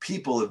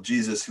people of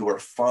Jesus who are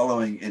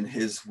following in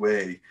his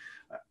way.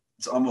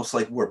 It's almost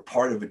like we're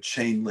part of a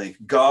chain link.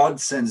 God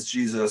sends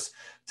Jesus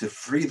to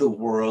free the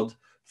world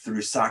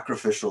through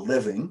sacrificial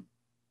living,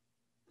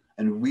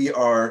 and we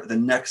are the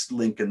next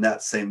link in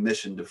that same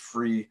mission to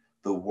free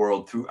the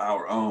world through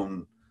our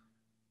own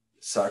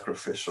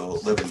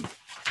sacrificial living.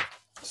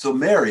 So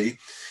Mary,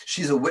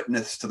 she's a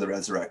witness to the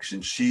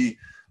resurrection. She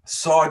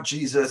saw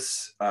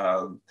Jesus,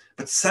 but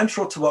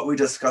central to what we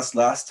discussed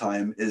last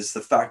time is the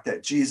fact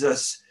that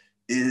Jesus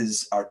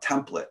is our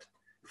template.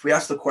 If we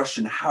ask the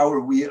question, how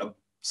are we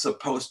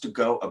supposed to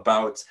go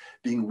about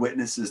being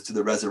witnesses to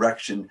the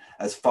resurrection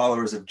as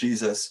followers of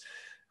Jesus?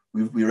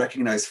 we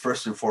recognize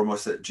first and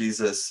foremost that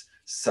Jesus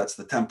sets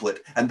the template.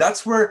 And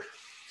that's where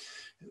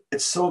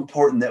it's so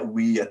important that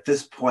we, at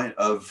this point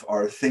of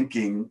our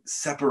thinking,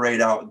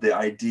 separate out the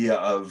idea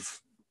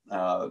of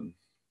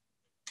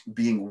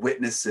being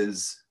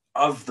witnesses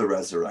of the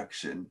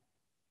resurrection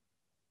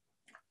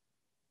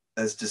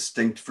as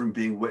distinct from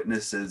being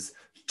witnesses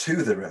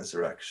to the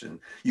resurrection.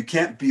 You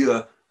can't be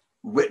a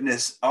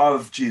witness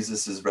of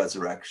Jesus's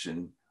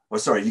resurrection. Or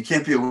sorry, you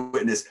can't be a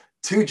witness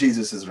to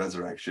Jesus's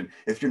resurrection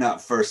if you're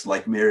not first,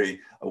 like Mary,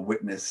 a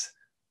witness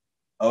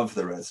of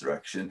the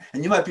resurrection.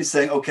 And you might be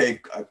saying,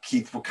 okay,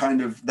 Keith,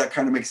 that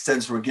kind of makes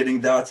sense. We're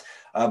getting that.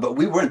 But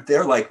we weren't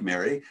there like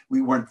Mary.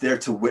 We weren't there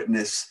to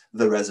witness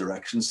the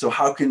resurrection. So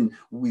how can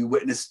we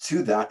witness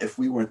to that if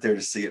we weren't there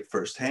to see it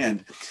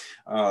firsthand?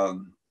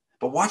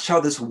 But watch how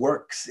this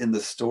works in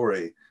the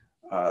story.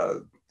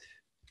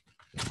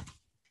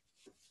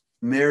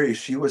 Mary,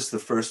 she was the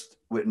first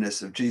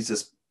witness of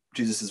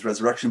Jesus's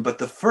resurrection, but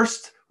the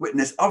first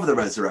witness of the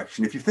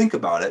resurrection, if you think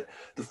about it,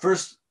 the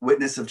first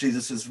witness of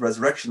Jesus's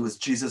resurrection was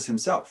Jesus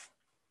himself.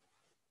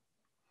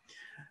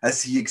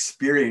 As he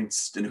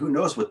experienced, and who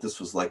knows what this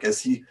was like, as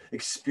he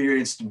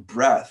experienced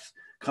breath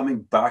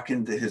coming back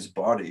into his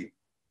body,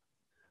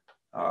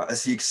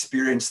 as he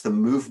experienced the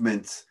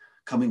movement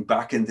coming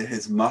back into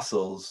his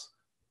muscles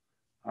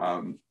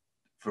from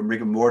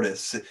rigor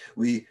mortis,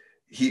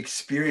 he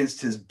experienced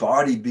his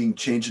body being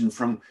changed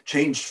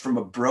from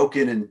a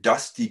broken and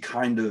dusty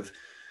kind of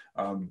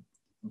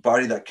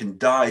body that can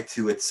die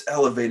to its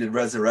elevated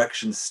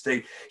resurrection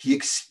state. He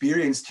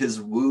experienced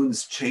his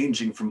wounds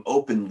changing from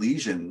open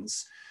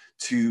lesions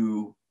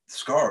to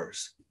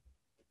scars.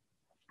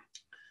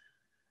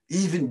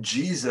 Even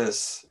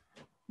Jesus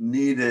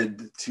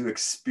needed to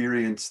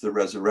experience the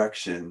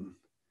resurrection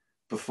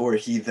before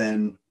he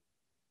then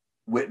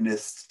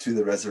witnessed to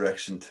the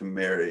resurrection to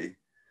Mary.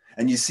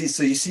 And you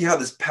see how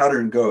this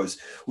pattern goes.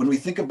 When we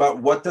think about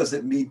what does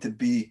it mean to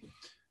be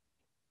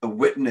a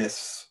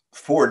witness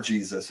for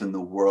Jesus in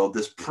the world,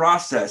 this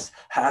process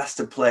has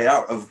to play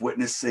out of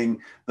witnessing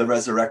the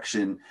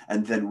resurrection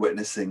and then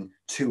witnessing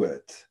to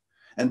it.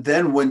 And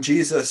then when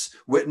Jesus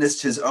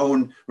witnessed his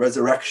own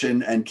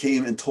resurrection and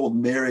came and told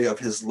Mary of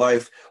his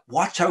life,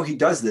 watch how he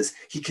does this.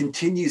 He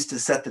continues to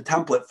set the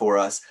template for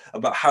us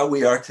about how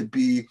we are to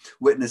be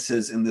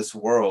witnesses in this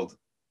world.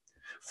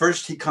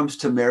 First, he comes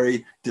to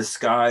Mary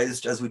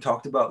disguised, as we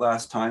talked about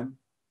last time.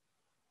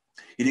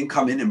 He didn't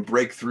come in and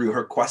break through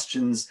her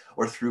questions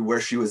or through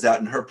where she was at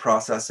in her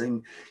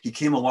processing. He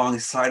came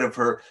alongside of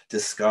her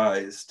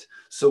disguised.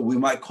 So we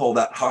might call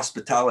that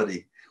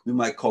hospitality. We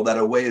might call that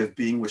a way of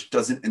being which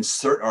doesn't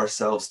insert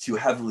ourselves too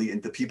heavily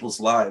into people's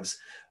lives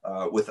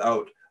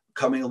without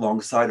coming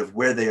alongside of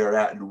where they are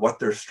at and what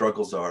their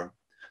struggles are.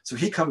 So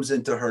he comes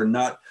into her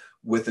not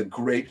with a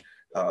great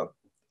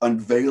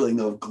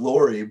unveiling of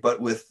glory, but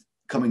with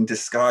coming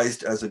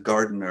disguised as a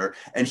gardener.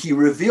 And he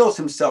reveals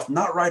himself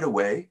not right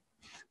away,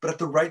 but at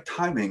the right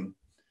timing,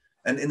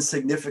 an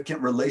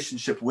insignificant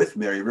relationship with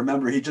Mary.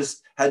 Remember, he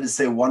just had to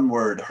say one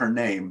word, her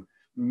name,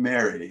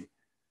 Mary,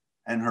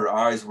 and her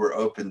eyes were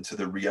open to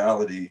the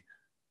reality,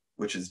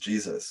 which is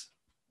Jesus.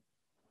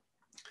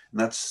 And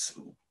that's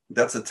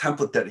a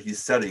template that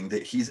he's setting,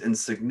 that he's in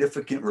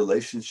significant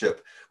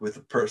relationship with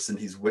the person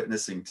he's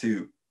witnessing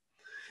to.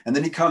 And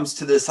then he comes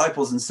to the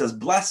disciples and says,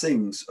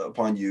 blessings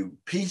upon you,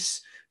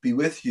 peace be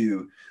with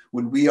you.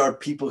 When we are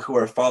people who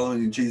are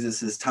following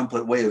Jesus's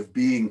template way of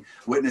being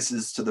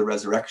witnesses to the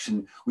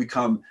resurrection, we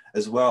come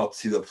as well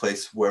to a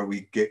place where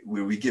we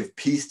give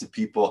peace to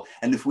people.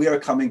 And if we are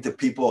coming to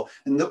people,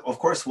 and of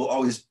course we'll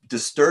always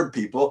disturb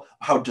people,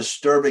 how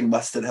disturbing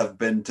must it have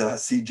been to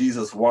see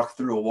Jesus walk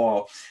through a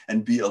wall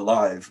and be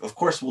alive? Of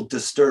course we'll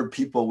disturb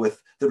people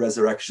with the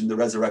resurrection. The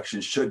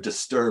resurrection should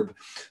disturb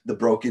the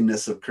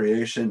brokenness of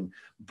creation,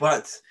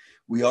 but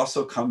we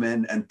also come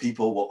in and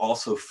people will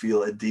also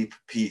feel a deep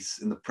peace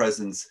in the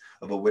presence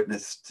of a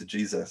witness to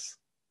Jesus.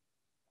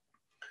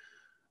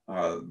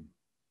 And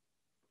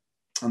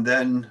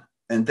then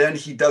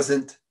he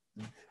doesn't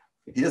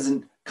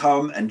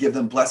come and give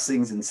them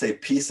blessings and say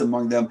peace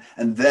among them.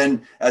 And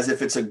then as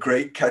if it's a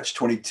great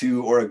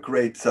catch-22 or a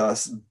great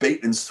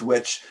bait and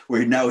switch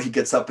where now he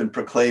gets up and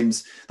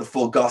proclaims the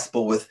full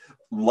gospel with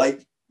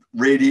light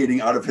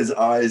radiating out of his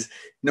eyes.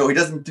 No, he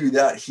doesn't do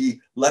that.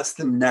 He lets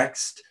them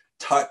next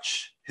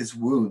touch his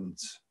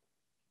wounds.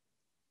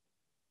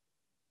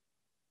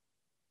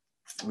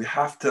 We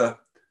have to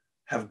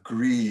have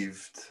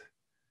grieved,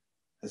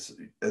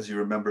 as you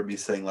remember me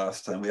saying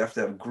last time, we have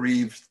to have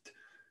grieved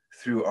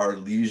through our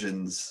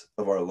lesions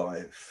of our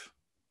life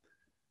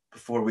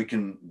before we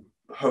can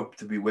hope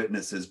to be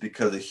witnesses,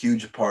 because a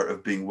huge part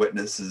of being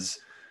witnesses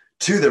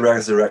to the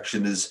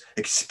resurrection is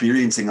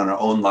experiencing on our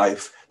own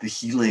life the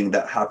healing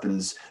that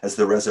happens as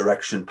the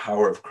resurrection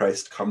power of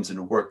Christ comes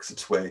and works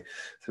its way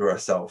through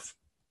ourselves.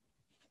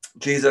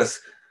 Jesus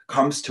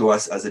comes to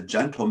us as a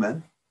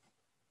gentleman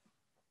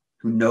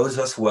who knows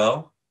us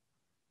well,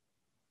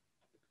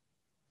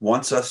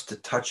 wants us to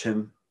touch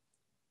him,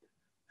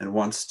 and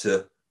wants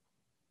to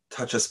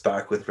touch us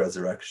back with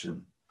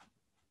resurrection.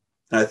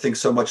 And I think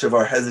so much of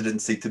our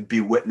hesitancy to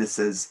be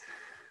witnesses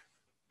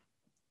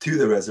to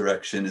the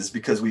resurrection is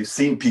because we've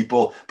seen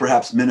people,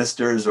 perhaps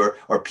ministers or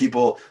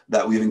people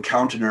that we've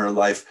encountered in our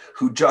life,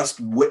 who just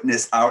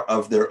witness out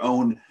of their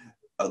own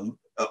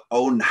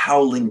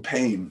howling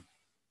pain.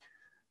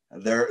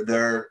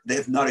 They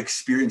have not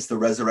experienced the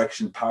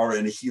resurrection power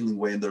in a healing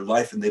way in their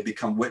life, and they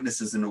become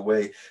witnesses in a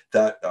way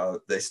that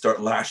they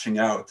start lashing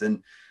out.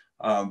 And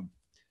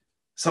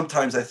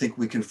sometimes I think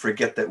we can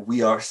forget that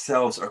we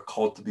ourselves are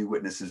called to be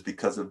witnesses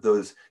because of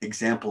those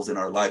examples in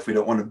our life. We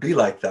don't want to be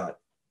like that.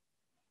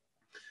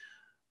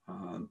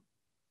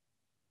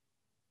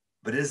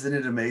 But isn't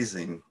it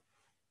amazing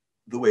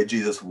the way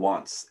Jesus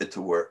wants it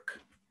to work?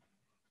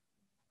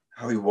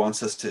 How he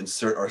wants us to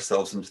insert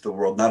ourselves into the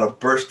world, not a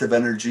burst of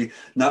energy,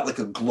 not like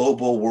a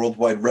global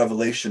worldwide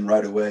revelation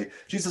right away.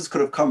 Jesus could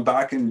have come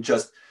back and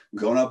just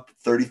gone up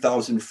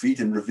 30,000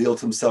 feet and revealed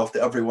himself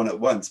to everyone at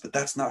once, but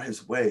that's not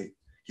his way.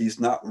 He's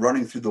not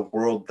running through the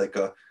world like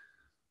a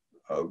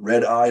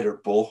red-eyed or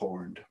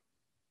bullhorned.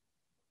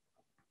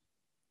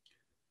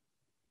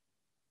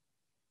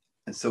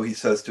 And so he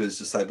says to his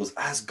disciples,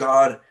 as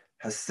God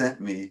has sent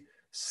me,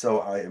 so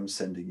I am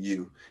sending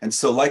you. And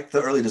so like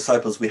the early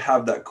disciples, we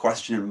have that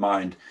question in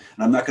mind.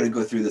 And I'm not going to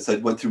go through this. I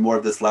went through more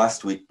of this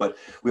last week, but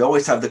we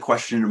always have the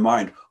question in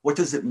mind. What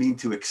does it mean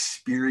to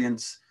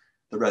experience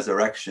the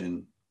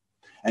resurrection?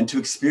 And to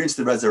experience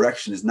the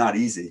resurrection is not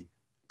easy.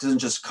 It doesn't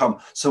just come.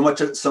 So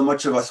much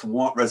of us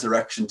want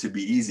resurrection to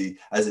be easy,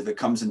 as if it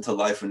comes into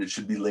life and it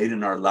should be laid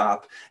in our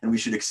lap and we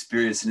should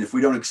experience it. And if we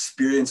don't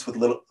experience it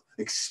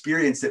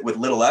with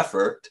little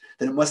effort,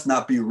 then it must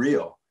not be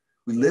real.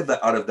 We live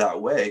out of that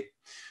way.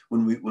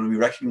 When we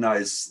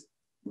recognize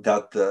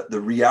that the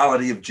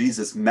reality of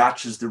Jesus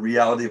matches the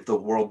reality of the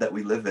world that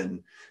we live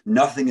in.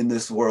 Nothing in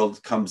this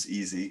world comes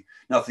easy.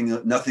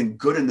 Nothing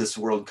good in this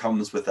world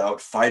comes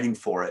without fighting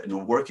for it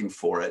and working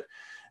for it.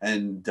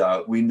 And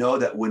we know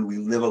that when we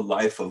live a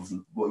life of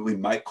what we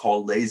might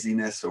call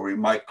laziness, or we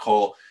might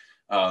call,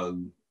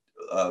 what's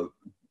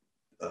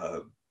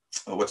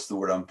the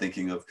word I'm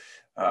thinking of?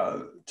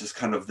 Just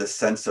kind of the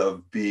sense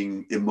of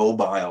being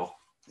immobile,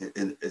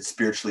 it's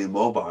spiritually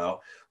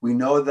immobile. We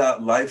know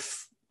that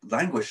life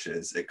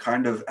languishes, it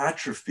kind of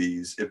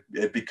atrophies,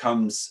 it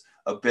becomes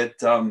a bit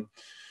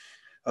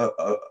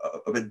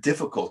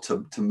difficult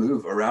to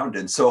move around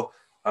in. So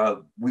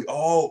we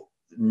all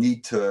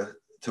need to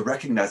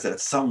recognize that at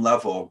some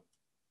level,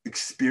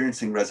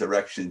 experiencing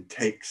resurrection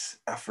takes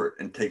effort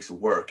and takes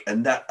work.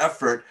 And that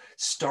effort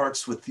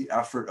starts with the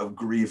effort of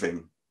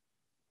grieving.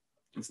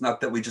 It's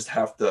not that we just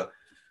have to,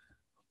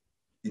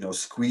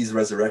 squeeze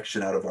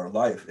resurrection out of our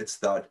life. It's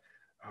that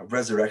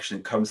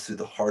resurrection comes through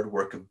the hard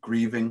work of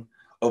grieving,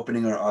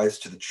 opening our eyes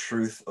to the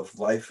truth of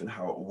life and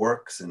how it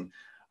works. And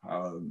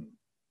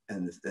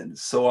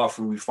so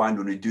often we find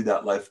when we do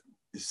that, life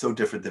is so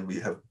different than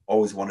we have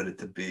always wanted it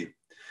to be. And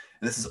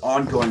this is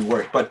ongoing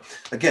work. But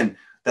again,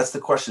 that's the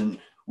question.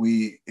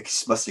 We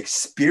must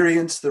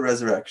experience the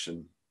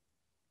resurrection.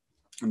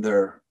 And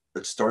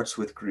it starts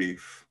with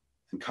grief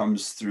and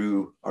comes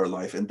through our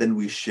life, and then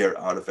we share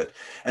out of it.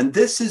 And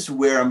this is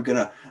where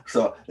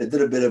so I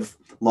did a bit of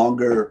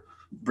longer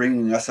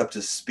bringing us up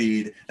to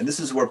speed. And this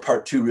is where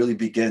part 2 really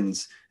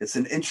begins. It's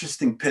an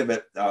interesting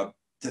pivot to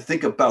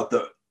think about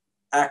the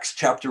Acts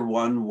chapter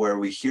 1, where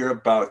we hear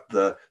about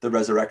the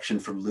resurrection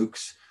from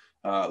Luke's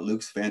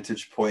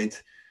vantage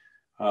point.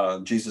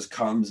 Jesus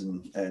comes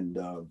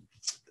and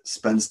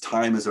spends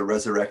time as a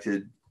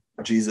resurrected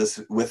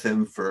Jesus with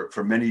him for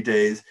many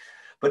days.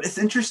 But it's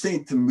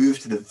interesting to move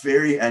to the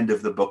very end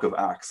of the book of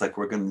Acts, like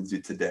we're going to do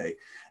today,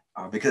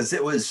 because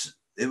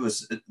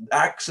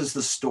Acts is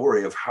the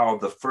story of how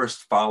the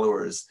first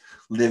followers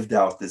lived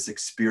out this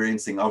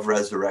experiencing of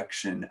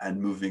resurrection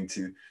and moving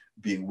to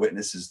being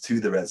witnesses to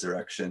the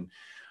resurrection.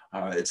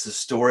 It's a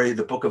story,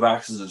 the book of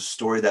Acts is a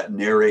story that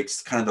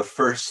narrates kind of the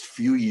first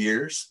few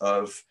years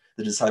of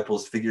the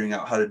disciples figuring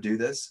out how to do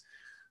this.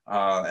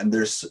 And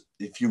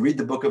if you read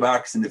the book of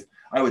Acts, and if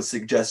I would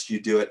suggest you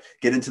do it,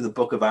 get into the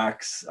book of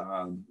Acts,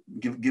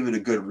 give it a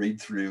good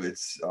read through.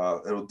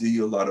 It'll do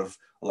you a lot of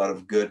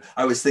good.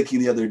 I was thinking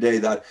the other day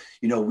that,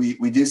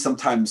 we do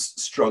sometimes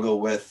struggle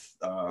with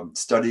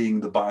studying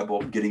the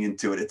Bible, getting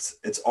into it.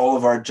 It's all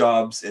of our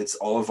jobs. It's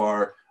all of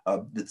our,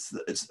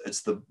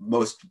 it's the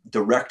most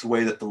direct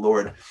way that the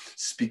Lord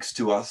speaks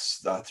to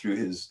us through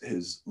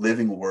his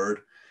living word.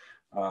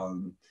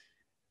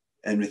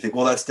 And we think,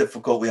 well, that's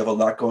difficult. We have a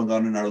lot going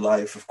on in our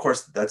life. Of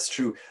course, that's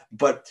true.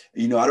 But,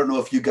 I don't know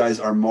if you guys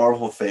are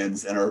Marvel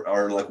fans and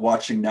are like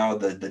watching now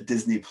the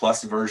Disney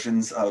Plus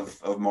versions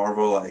of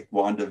Marvel, like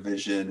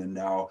WandaVision and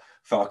now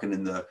Falcon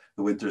and the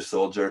Winter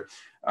Soldier.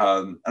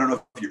 I don't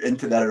know if you're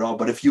into that at all,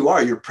 but if you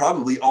are, you're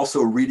probably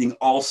also reading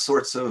all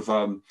sorts of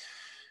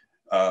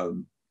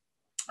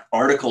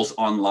articles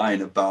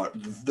online about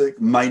the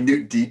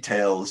minute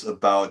details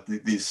about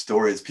these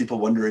stories. People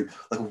wondering,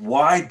 like,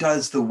 why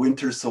does the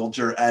Winter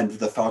Soldier and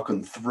the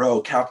Falcon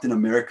throw Captain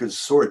America's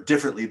sword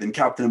differently than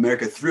Captain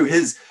America threw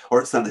his,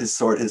 or it's not his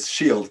sword, his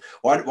shield?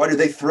 Why do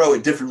they throw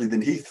it differently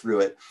than he threw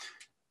it?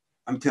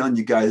 I'm telling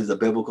you guys, as a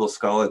biblical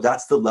scholar,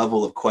 that's the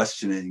level of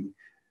questioning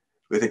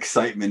with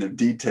excitement of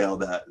detail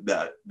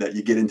that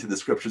you get into the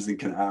scriptures and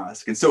can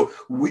ask. And so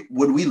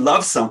when we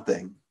love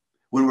something,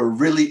 when we're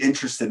really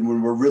interested,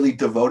 when we're really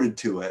devoted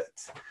to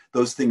it,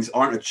 those things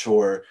aren't a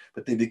chore,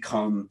 but they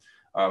become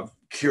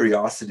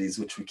curiosities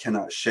which we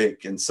cannot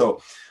shake. And so,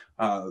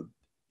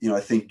 I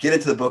think get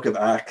into the book of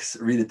Acts,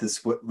 read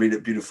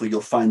it beautifully.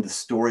 You'll find the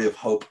story of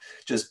hope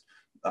just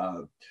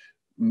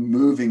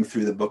moving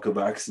through the book of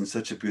Acts in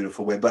such a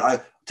beautiful way.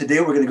 But today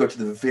we're going to go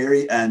to the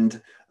very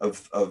end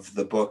of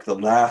the book, the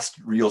last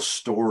real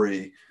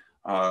story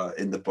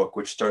in the book,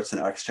 which starts in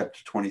Acts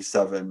chapter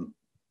 27,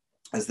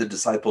 as the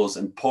disciples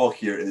and Paul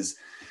here is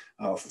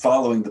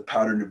following the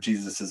pattern of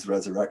Jesus's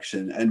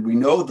resurrection. And we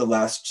know the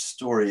last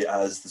story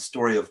as the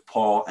story of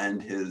Paul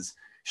and his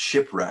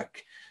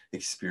shipwreck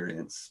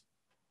experience.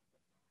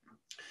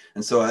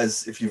 And so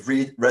if you've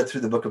read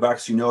through the book of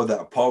Acts, you know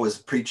that Paul was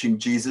preaching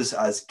Jesus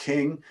as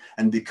king.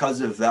 And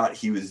because of that,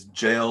 he was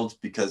jailed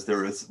because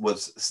there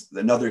was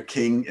another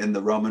king in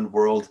the Roman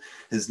world.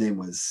 His name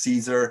was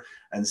Caesar,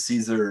 and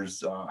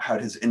Caesar's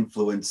had his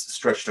influence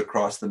stretched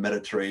across the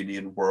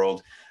Mediterranean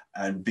world.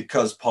 And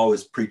because Paul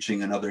was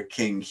preaching another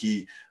king,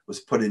 he was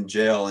put in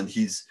jail. And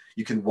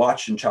you can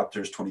watch in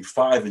chapters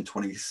 25 and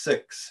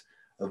 26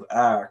 of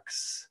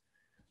Acts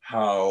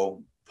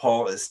how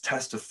Paul is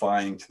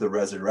testifying to the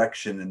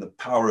resurrection and the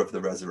power of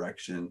the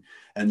resurrection.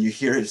 And you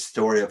hear his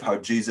story of how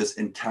Jesus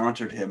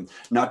encountered him,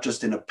 not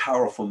just in a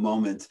powerful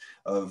moment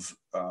of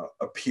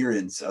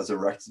appearance as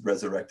a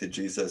resurrected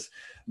Jesus,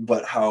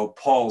 but how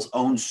Paul's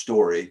own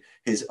story,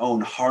 his own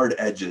hard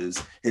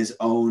edges, his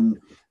own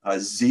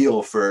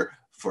zeal for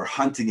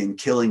hunting and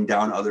killing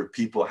down other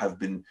people have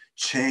been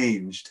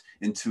changed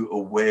into a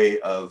way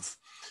of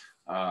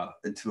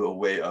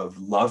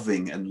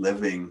loving and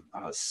living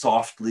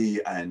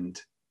softly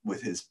and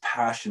with his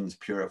passions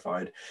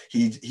purified.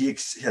 He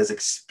has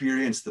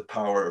experienced the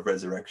power of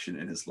resurrection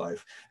in his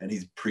life, and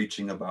he's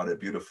preaching about it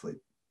beautifully.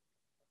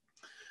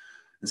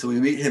 And so we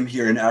meet him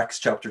here in Acts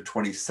chapter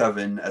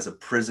 27 as a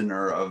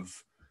prisoner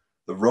of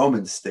the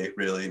Roman state,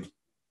 really.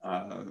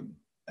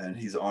 And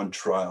he's on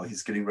trial.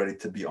 He's getting ready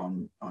to be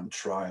on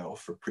trial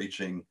for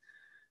preaching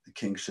the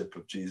kingship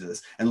of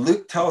Jesus. And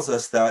Luke tells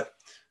us that,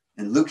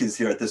 and Luke is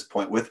here at this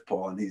point with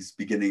Paul, and he's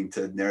beginning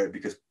to narrate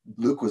because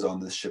Luke was on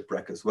this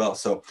shipwreck as well.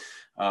 So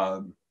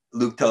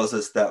Luke tells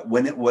us that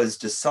when it was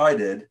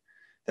decided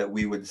that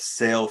we would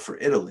sail for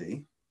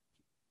Italy,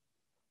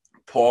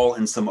 Paul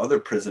and some other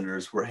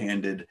prisoners were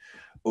handed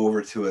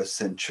over to a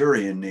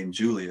centurion named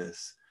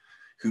Julius,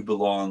 who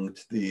belonged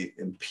to the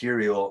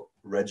imperial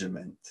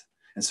regiment.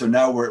 And so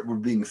now we're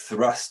being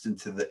thrust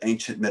into the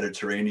ancient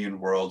Mediterranean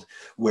world,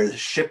 where the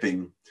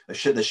shipping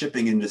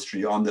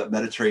industry on the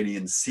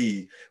Mediterranean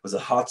Sea was a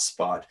hot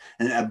spot.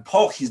 And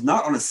Paul, he's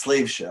not on a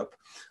slave ship.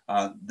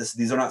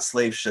 These are not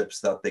slave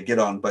ships that they get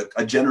on, but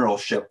a general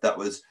ship that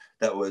was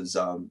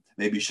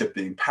maybe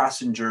shipping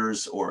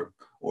passengers or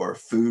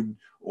food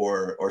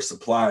or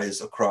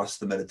supplies across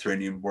the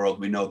Mediterranean world.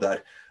 We know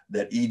that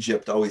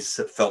Egypt always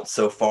felt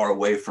so far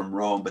away from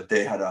Rome, but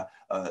they had a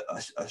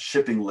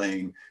shipping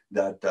lane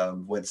that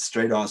went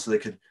straight on, so they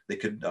could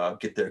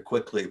get there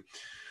quickly.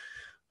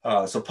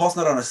 So Paul's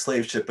not on a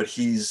slave ship, but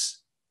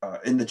he's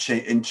in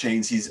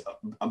chains. He's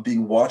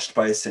being watched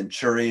by a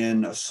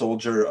centurion, a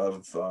soldier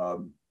of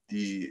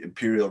the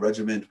imperial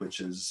regiment, which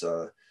is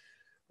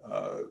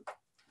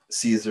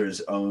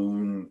Caesar's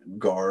own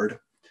guard,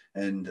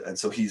 and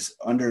so he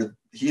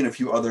and a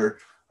few other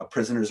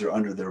prisoners are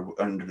under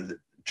the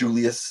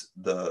Julius,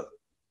 the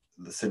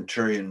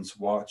centurion's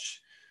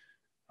watch.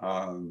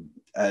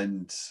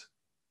 And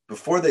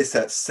before they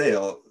set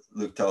sail,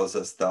 Luke tells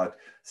us that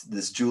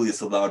this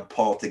Julius allowed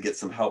Paul to get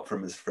some help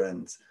from his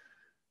friends.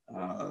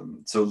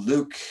 So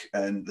Luke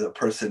and the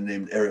person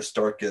named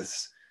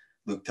Aristarchus,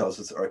 Luke tells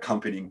us, are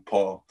accompanying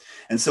Paul.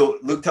 And so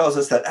Luke tells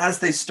us that as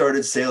they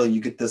started sailing,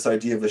 you get this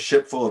idea of a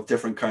ship full of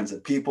different kinds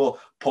of people.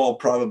 Paul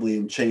probably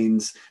in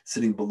chains,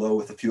 sitting below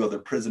with a few other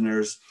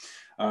prisoners.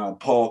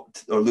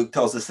 Luke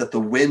tells us that the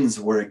winds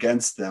were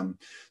against them,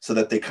 so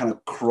that they kind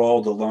of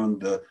crawled along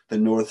the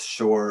north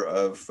shore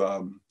of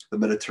the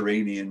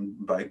Mediterranean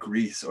by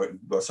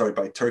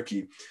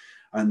Turkey.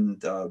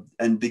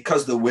 And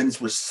because the winds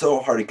were so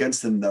hard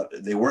against them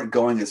that they weren't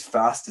going as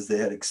fast as they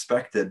had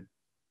expected.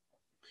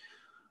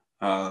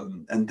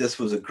 And this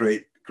was a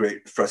great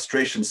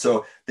frustration.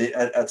 So they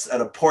at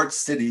a port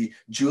city,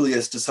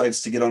 Julius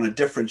decides to get on a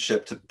different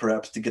ship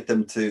to get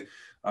them to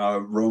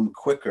Rome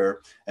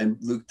quicker. And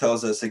Luke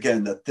tells us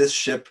again that this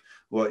ship,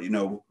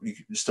 you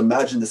just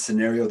imagine the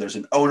scenario. There's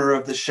an owner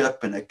of the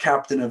ship and a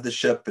captain of the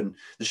ship, and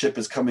the ship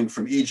is coming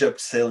from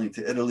Egypt, sailing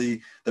to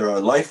Italy. There are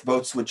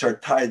lifeboats which are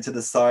tied to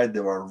the side.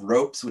 There are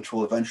ropes which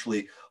will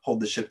eventually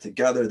hold the ship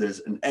together. There's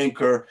an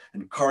anchor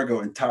and cargo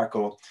and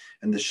tackle,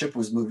 and the ship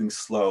was moving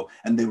slow,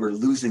 and they were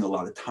losing a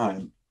lot of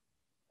time.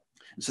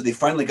 And so they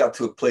finally got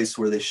to a place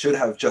where they should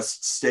have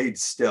just stayed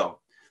still.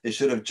 They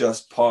should have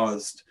just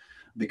paused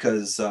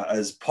because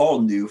as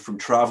Paul knew from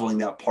traveling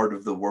that part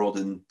of the world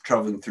and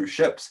traveling through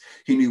ships,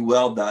 he knew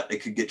well that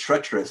it could get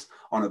treacherous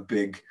on a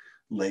big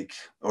lake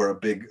or a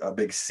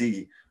big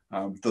sea.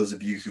 Those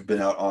of you who've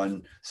been out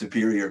on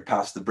Superior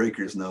past the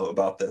breakers know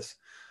about this.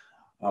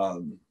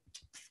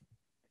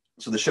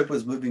 So the ship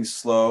was moving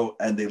slow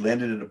and they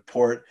landed at a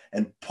port,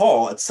 and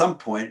Paul at some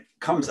point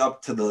comes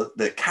up to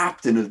the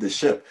captain of the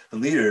ship, the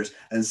leaders,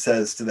 and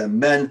says to them,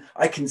 "Men,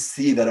 I can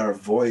see that our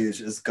voyage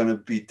is going to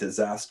be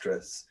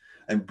disastrous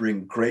and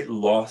bring great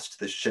loss to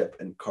the ship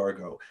and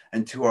cargo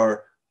and to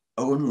our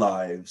own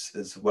lives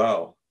as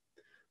well."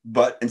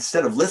 But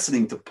instead of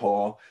listening to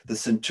Paul, the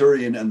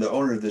centurion and the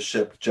owner of the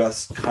ship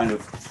just kind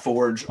of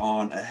forge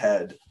on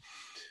ahead.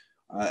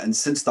 And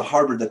since the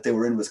harbor that they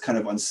were in was kind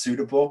of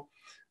unsuitable,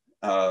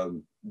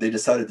 they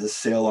decided to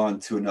sail on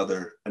to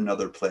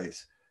another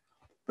place.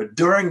 But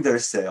during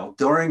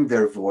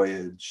their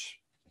voyage,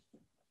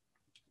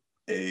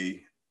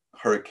 a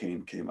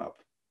hurricane came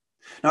up.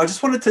 Now, I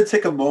just wanted to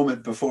take a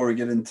moment before we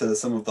get into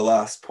some of the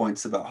last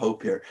points about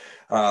hope here.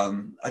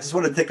 I just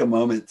want to take a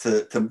moment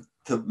to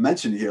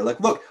mention here, like,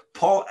 look,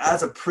 Paul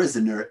as a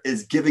prisoner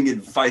is giving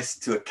advice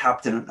to a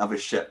captain of a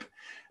ship.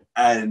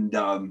 And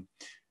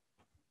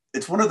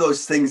it's one of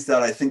those things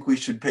that I think we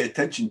should pay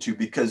attention to,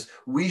 because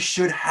we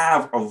should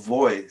have a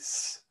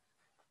voice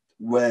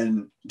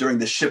during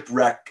the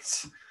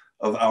shipwrecks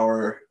of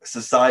our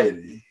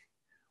society,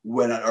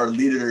 when our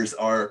leaders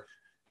are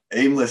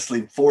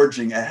aimlessly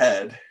forging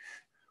ahead.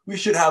 We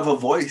should have a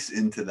voice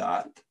into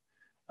that.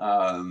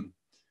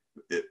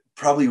 It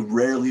probably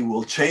rarely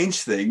will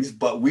change things,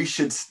 but we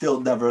should still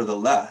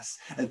nevertheless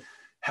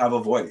have a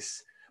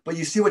voice. But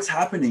you see what's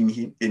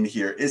happening in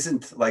here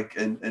isn't like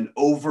an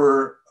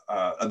over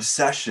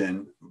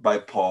obsession by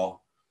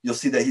Paul. You'll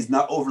see that he's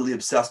not overly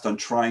obsessed on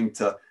trying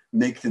to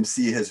make them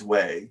see his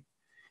way.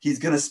 He's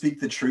going to speak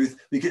the truth,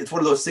 because it's one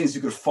of those things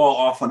you could fall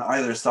off on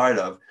either side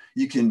of.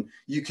 You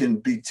can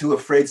be too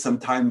afraid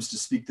sometimes to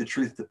speak the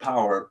truth to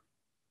power,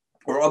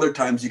 or other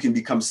times you can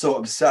become so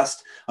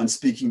obsessed on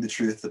speaking the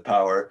truth to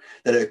power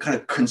that it kind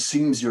of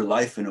consumes your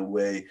life in a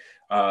way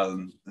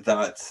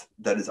that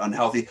is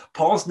unhealthy.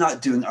 Paul's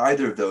not doing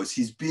either of those.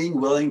 He's being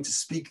willing to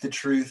speak the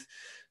truth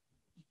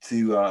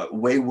to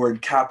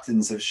wayward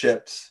captains of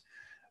ships,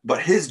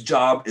 but his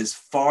job is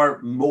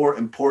far more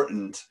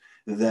important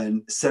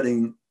than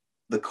setting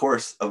the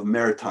course of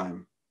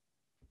maritime.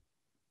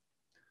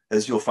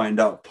 As you'll find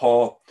out,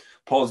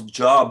 Paul's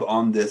job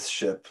on this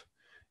ship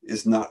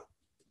is not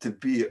to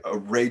be a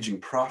raging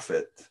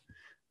prophet,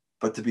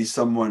 but to be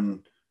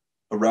someone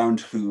around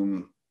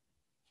whom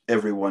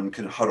everyone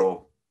can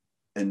huddle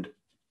and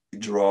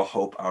draw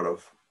hope out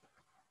of.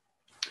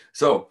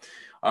 So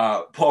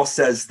Paul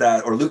says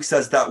that, or Luke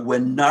says that,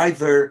 when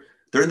they're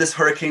in this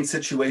hurricane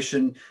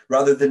situation,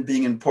 rather than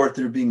being in port,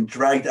 they're being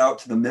dragged out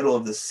to the middle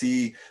of the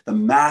sea. The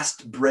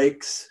mast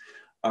breaks,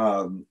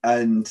 and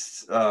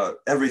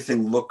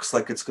everything looks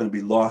like it's going to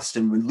be lost.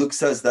 And when Luke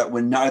says that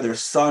when neither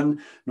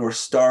sun nor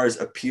stars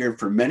appeared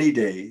for many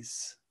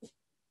days,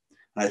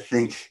 I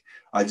think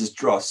I just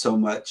draw so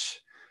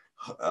much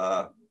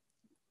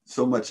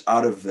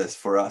out of this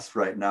for us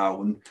right now.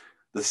 When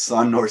the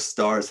sun nor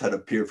stars had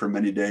appeared for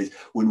many days,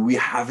 when we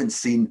haven't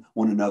seen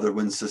one another,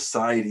 when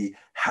society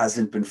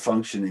hasn't been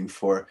functioning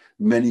for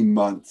many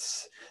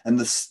months, and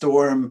the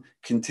storm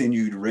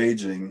continued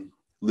raging,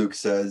 Luke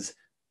says,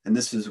 and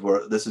this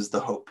is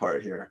the hope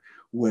part here,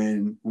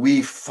 when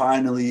we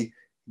finally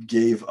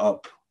gave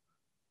up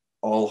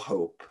all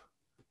hope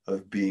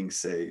of being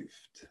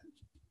saved.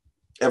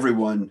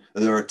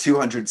 There are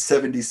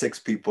 276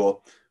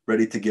 people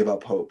ready to give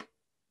up hope.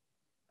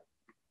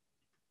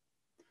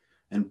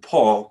 And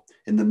Paul,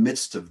 in the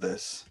midst of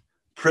this,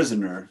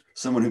 prisoner,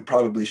 someone who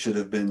probably should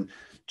have been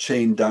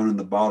chained down in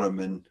the bottom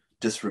and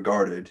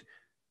disregarded,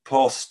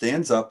 Paul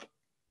stands up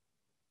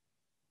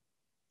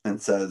and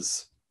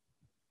says,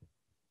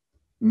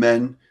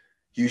 "Men,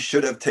 you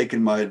should have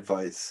taken my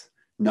advice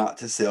not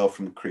to sail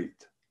from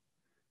Crete.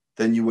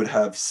 Then you would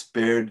have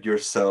spared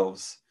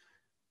yourselves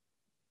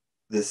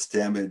this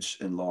damage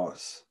and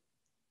loss."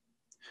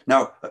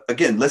 Now,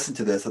 again, listen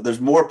to this. There's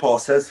more Paul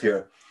says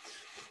here.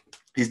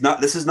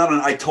 This is not an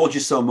 "I told you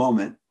so"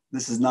 moment.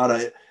 This is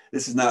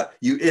not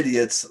 "you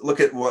idiots, look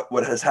at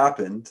what has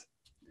happened."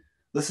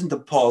 Listen to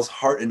Paul's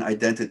heart and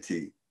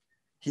identity.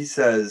 He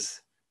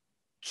says,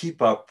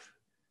 "Keep up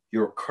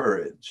your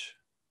courage."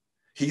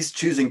 He's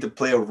choosing to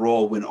play a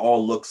role when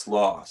all looks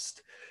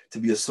lost, to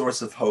be a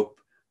source of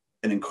hope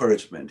and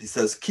encouragement. He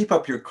says, "Keep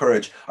up your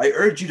courage. I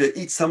urge you to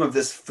eat some of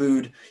this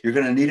food. You're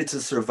going to need it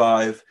to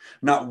survive.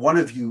 Not one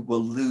of you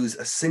will lose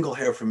a single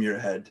hair from your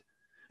head."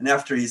 And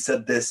after he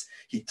said this,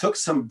 he took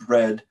some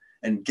bread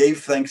and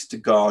gave thanks to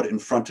God in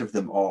front of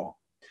them all.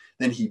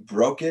 Then he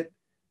broke it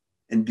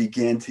and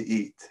began to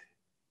eat.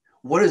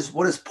 What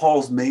is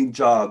Paul's main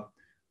job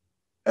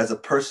as a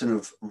person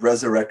of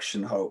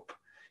resurrection hope?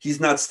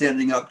 He's not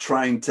standing up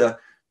trying to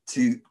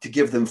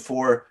give them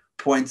 4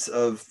 points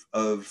of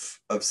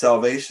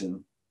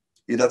salvation.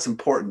 Yeah, that's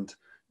important.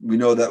 We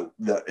know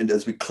that and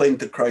as we cling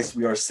to Christ,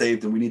 we are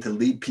saved, and we need to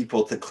lead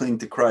people to cling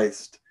to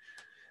Christ.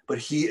 but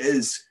he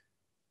is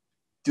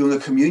doing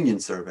a communion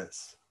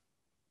service.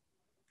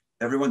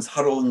 Everyone's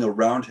huddling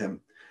around him,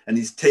 and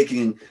he's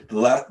taking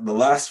the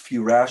last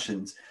few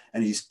rations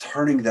and he's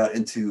turning that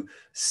into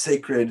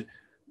sacred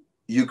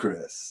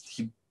Eucharist.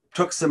 He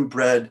took some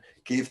bread,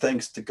 gave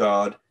thanks to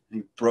God,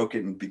 and he broke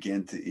it and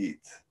began to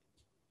eat.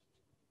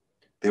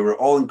 They were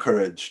all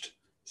encouraged,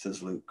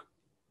 says Luke,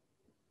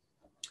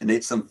 and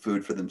ate some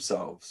food for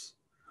themselves.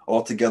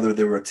 Altogether,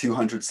 there were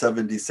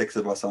 276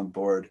 of us on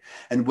board.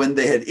 And when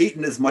they had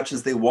eaten as much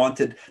as they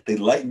wanted, they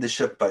lightened the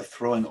ship by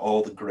throwing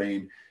all the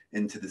grain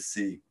into the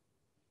sea.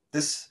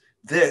 This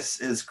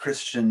is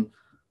Christian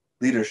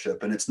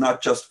leadership. And it's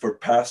not just for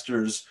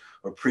pastors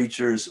or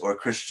preachers or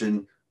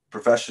Christian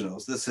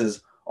professionals. This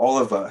is all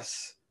of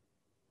us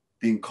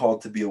being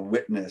called to be a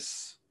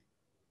witness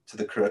to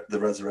the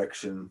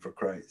resurrection for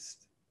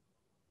Christ.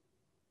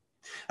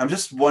 I'm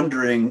just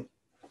wondering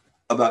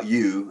about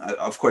you.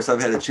 Of course, I've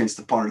had a chance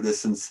to ponder this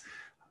since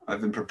I've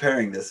been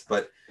preparing this,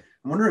 but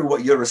I'm wondering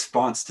what your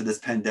response to this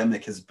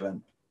pandemic has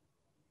been.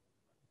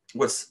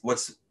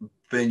 What's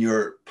been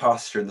your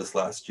posture in this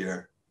last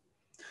year?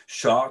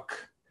 Shock,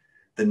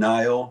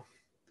 denial,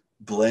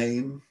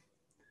 blame,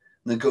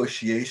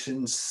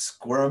 negotiations,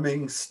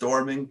 squirming,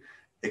 storming,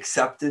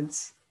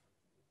 acceptance?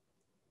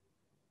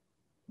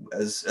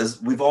 As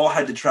we've all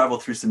had to travel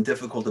through some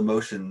difficult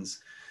emotions,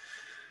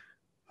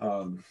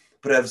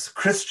 but as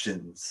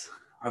Christians,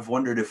 I've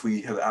wondered if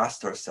we have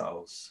asked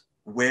ourselves,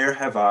 where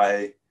have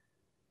I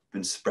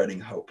been spreading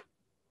hope?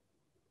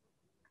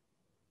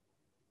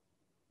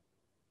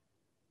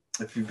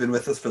 If you've been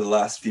with us for the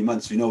last few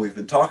months, you know we've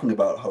been talking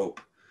about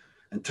hope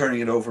and turning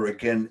it over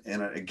again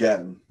and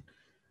again.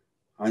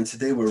 And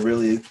today we're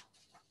really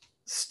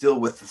still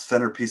with the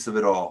centerpiece of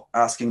it all,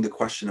 asking the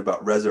question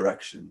about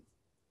resurrection.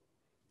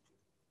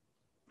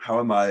 How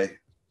am I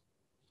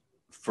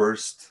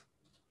first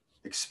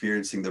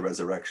experiencing the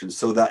resurrection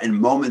so that in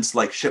moments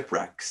like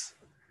shipwrecks,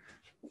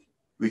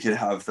 we can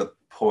have the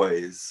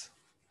poise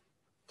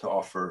to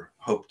offer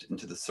hope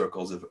into the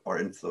circles of our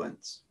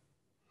influence?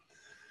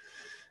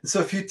 And so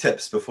a few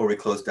tips before we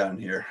close down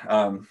here.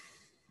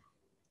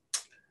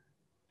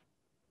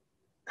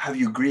 Have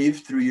you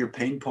grieved through your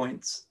pain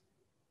points?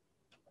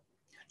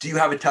 Do you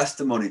have a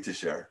testimony to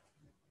share?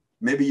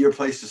 Maybe your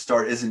place to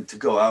start isn't to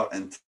go out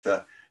and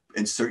to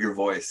insert your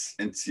voice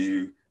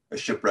into a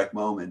shipwreck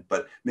moment,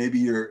 but maybe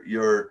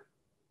your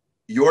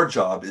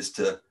job is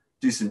to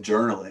do some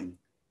journaling,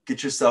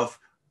 get yourself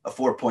a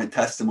 4-point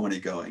testimony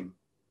going.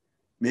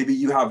 Maybe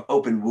you have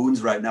open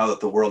wounds right now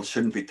that the world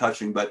shouldn't be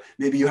touching, but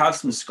maybe you have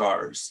some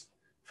scars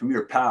from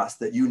your past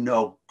that you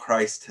know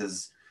Christ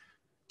has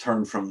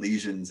turned from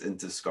lesions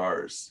into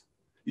scars.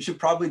 You should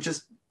probably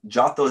just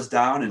jot those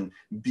down and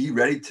be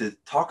ready to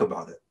talk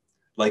about it.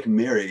 Like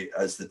Mary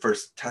as the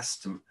first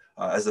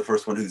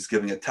one who's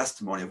giving a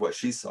testimony of what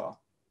she saw.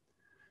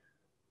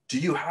 Do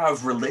you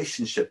have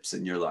relationships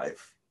in your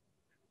life?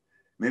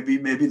 Maybe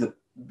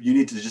you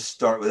need to just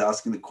start with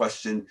asking the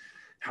question,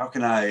 how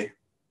can I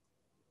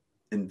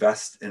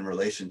invest in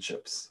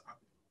relationships?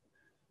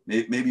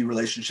 Maybe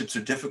relationships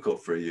are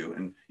difficult for you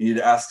and you need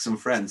to ask some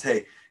friends,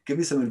 hey, give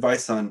me some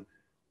advice on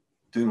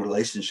doing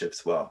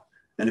relationships well.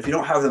 And if you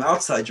don't have them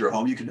outside your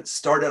home, you can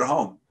start at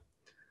home.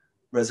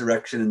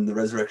 Resurrection and the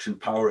resurrection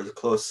power is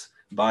close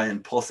by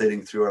and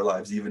pulsating through our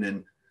lives, even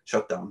in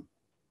shutdown.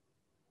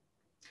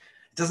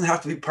 It doesn't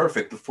have to be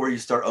perfect before you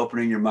start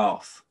opening your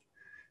mouth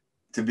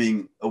to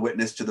being a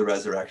witness to the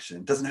resurrection.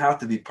 It doesn't have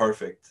to be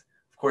perfect.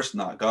 Of course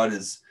not. God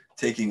is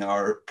taking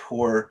our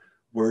poor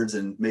words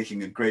and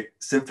making a great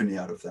symphony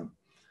out of them.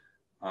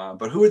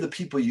 But who are the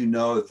people you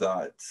know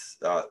that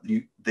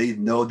they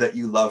know that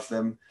you love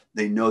them,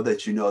 they know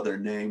that you know their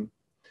name,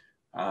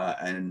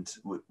 and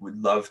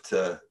would love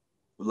to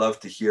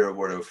hear a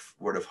word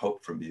of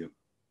hope from you?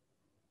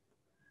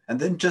 And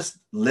then just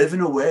live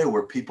in a way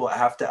where people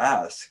have to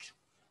ask,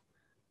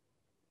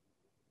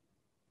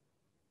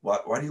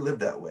 why do you live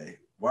that way?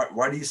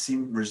 Why do you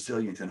seem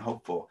resilient and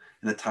hopeful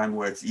in a time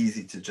where it's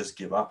easy to just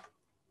give up?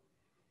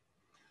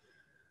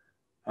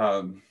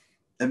 And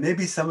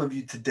maybe some of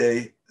you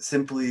today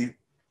simply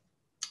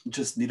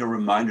just need a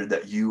reminder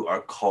that you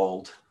are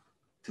called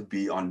to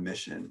be on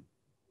mission.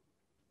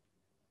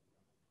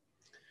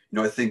 You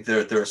know, I think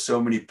there are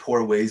so many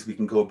poor ways we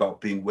can go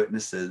about being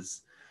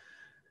witnesses.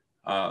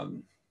 But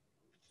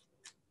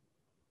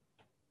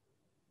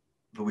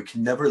we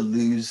can never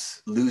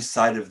lose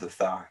sight of the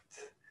fact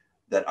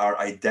that our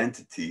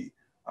identity,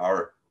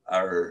 our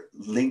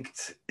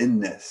linked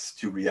inness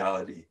to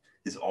reality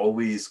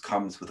always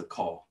comes with a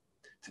call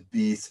to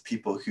be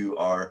people who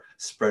are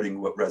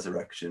spreading what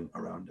resurrection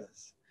around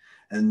us.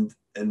 And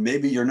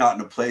maybe you're not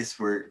in a place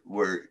where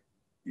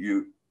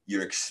you're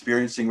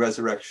experiencing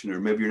resurrection, or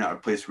maybe you're not in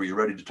a place where you're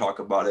ready to talk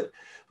about it.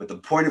 But the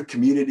point of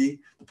community,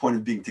 the point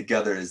of being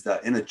together is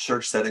that in a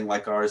church setting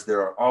like ours,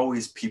 there are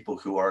always people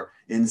who are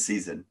in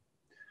season,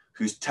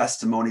 whose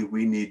testimony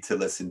we need to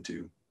listen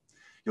to.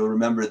 You'll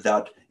remember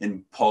that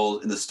in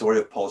the story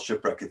of Paul's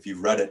shipwreck, if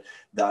you've read it,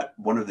 that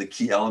one of the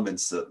key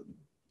elements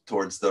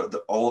towards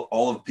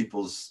all of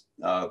people's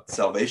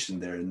salvation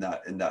there in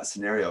that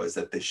scenario, is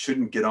that they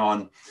shouldn't get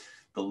on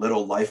the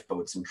little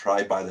lifeboats and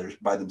try by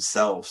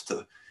themselves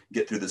to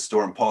get through the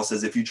storm. Paul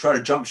says, if you try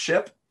to jump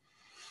ship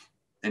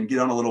and get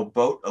on a little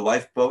boat, a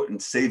lifeboat,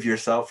 and save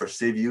yourself or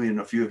save you and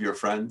a few of your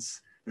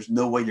friends, there's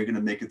no way you're going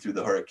to make it through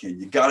the hurricane.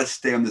 You got to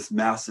stay on this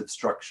massive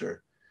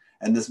structure.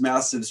 And this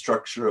massive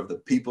structure of the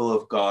people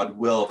of God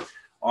will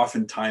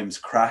oftentimes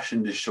crash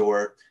into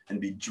shore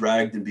and be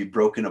dragged and be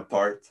broken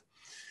apart.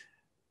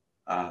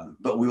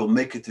 But we will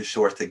make it to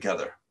shore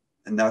together.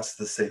 And that's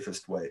the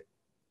safest way.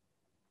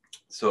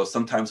 So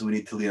sometimes we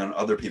need to lean on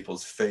other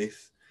people's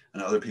faith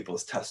and other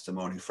people's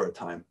testimony for a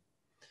time.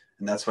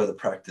 And that's why the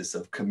practice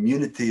of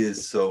community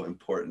is so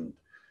important,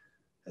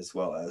 as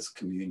well as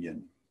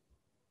communion.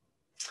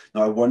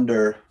 Now, I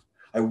wonder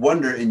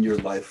in your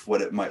life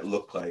what it might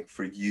look like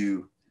for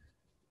you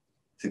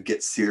to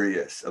get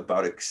serious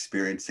about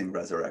experiencing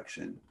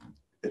resurrection.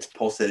 It's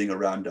pulsating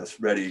around us,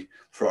 ready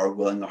for our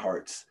willing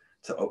hearts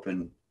to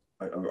open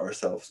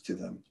ourselves to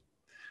them.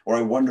 Or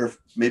I wonder if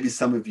maybe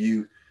some of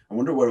you, I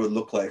wonder what it would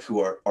look like who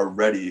are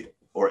ready,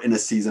 or in a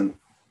season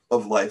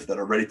of life that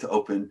are ready to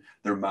open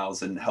their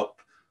mouths and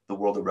help the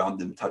world around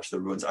them touch the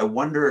ruins. I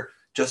wonder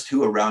just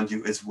who around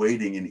you is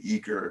waiting and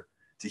eager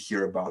to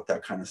hear about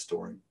that kind of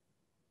story.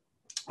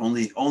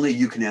 Only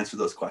you can answer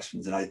those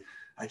questions. And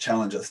I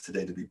challenge us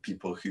today to be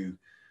people who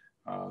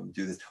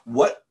do this.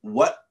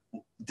 What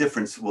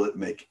difference will it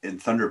make in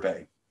Thunder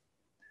Bay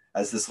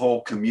as this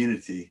whole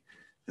community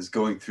is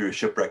going through a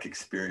shipwreck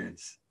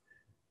experience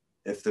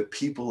if the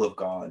people of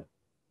God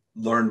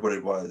learned what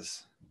it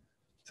was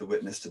to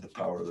witness to the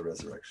power of the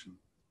resurrection?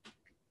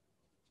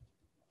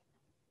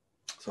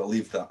 So I'll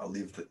leave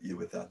you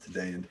with that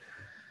today, and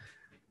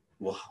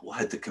we'll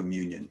head to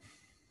communion.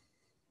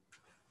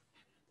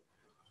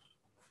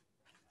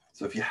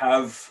 So if you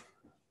have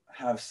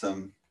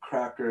some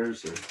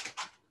crackers or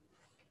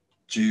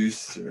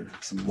juice or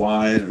some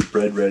wine or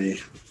bread ready,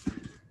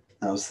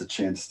 now's the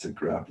chance to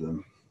grab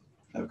them.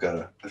 I've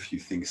got a few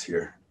things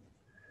here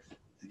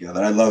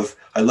together. I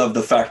love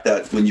the fact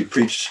that when you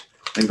preach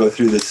and go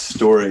through this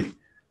story,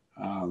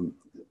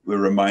 we're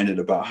reminded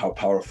about how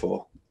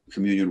powerful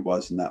communion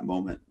was in that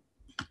moment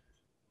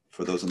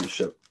for those on the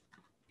ship.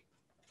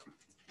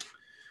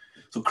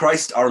 So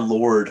Christ our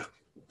Lord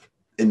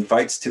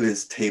invites to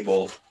his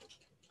table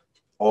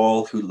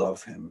all who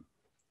love him,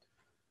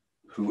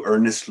 who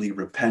earnestly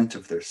repent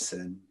of their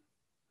sin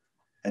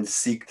and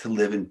seek to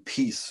live in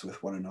peace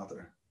with one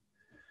another.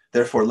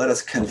 Therefore, let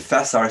us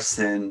confess our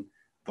sin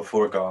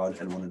before God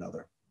and one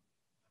another.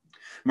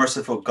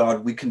 Merciful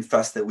God, we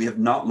confess that we have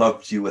not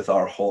loved you with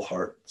our whole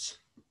hearts.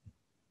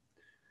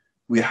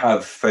 We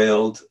have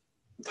failed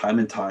time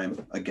and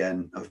time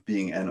again of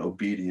being an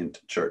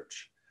obedient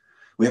church.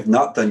 We have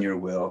not done your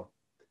will.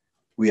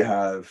 We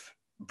have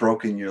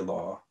broken your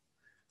law.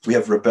 We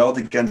have rebelled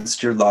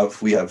against your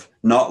love. We have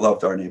not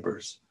loved our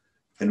neighbors,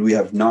 and we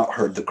have not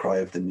heard the cry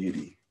of the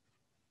needy.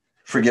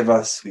 Forgive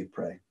us, we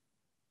pray.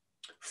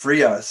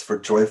 Free us for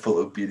joyful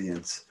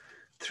obedience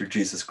through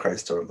Jesus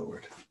Christ our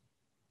Lord.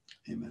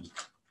 Amen.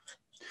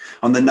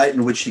 On the night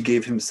in which he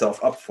gave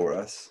himself up for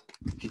us,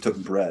 he took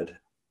bread,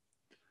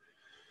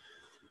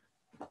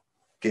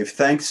 gave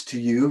thanks to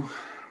you,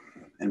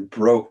 and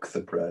broke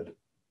the bread.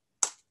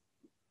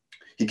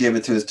 He gave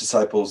it to his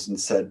disciples and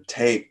said,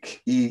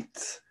 "Take,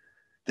 eat.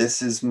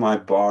 This is my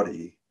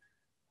body,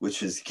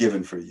 which is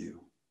given for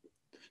you.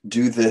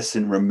 Do this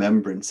in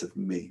remembrance of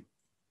me."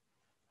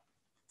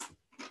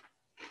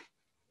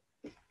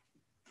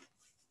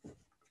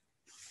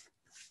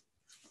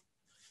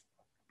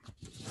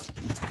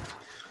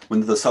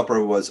 When the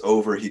supper was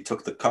over, he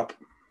took the cup.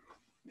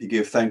 He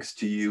gave thanks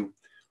to you,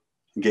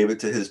 and gave it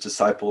to his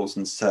disciples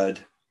and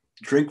said,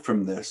 "Drink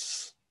from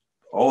this,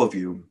 all of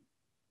you.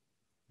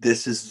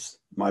 This is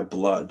my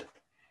blood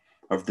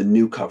of the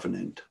new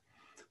covenant,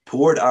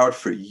 poured out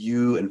for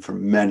you and for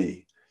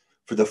many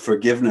for the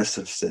forgiveness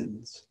of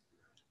sins.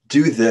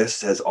 Do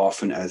this as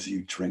often as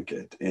you drink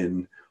it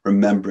in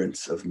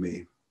remembrance of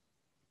me."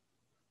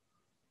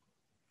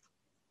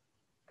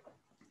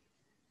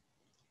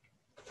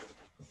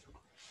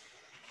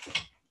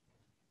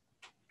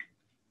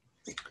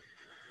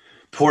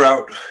 Pour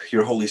out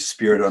your Holy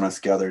Spirit on us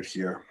gathered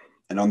here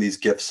and on these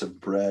gifts of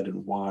bread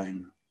and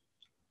wine.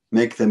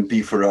 Make them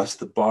be for us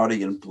the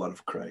body and blood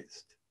of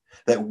Christ,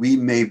 that we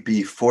may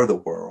be for the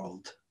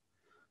world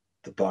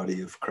the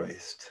body of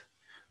Christ,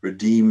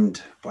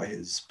 redeemed by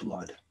his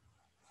blood.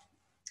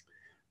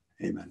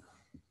 Amen.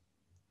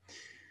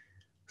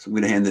 So I'm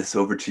going to hand this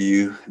over to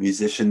you,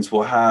 musicians.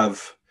 We'll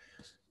have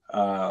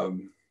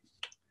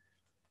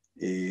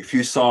a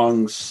few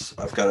songs.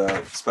 I've got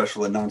a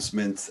special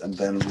announcement, and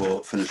then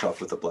we'll finish off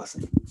with a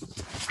blessing.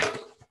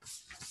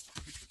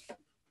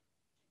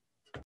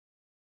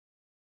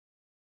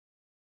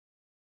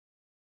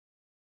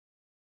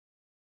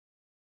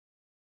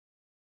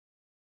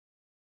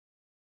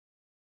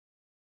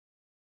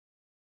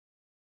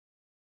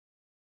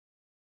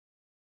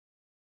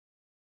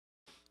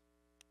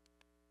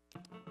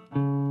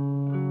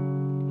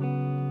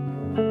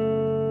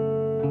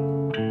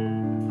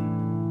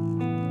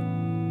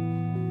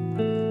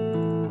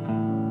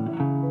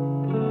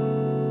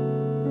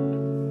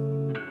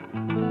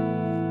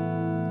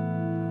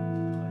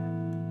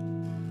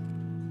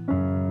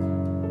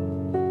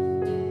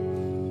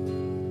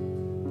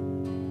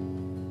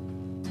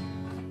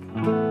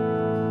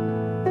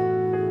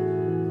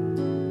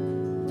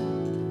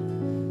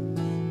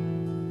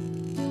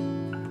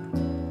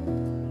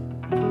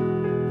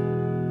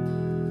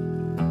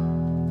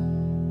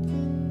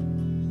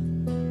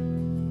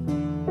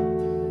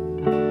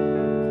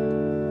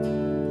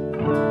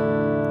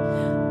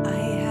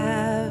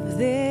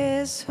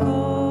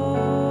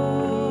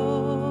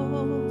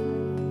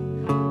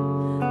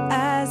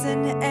 is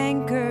an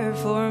anchor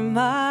for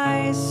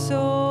my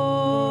soul.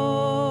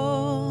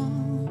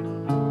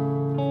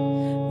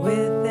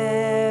 With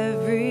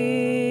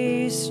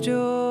every storm,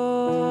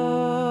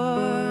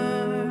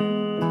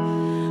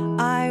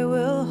 I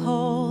will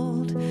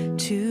hold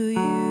to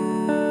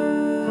you.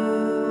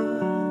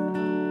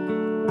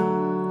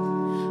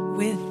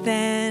 With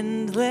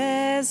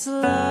endless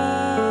love,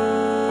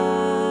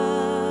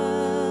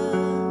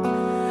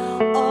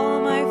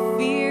 all my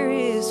fear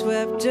is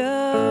swept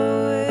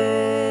away.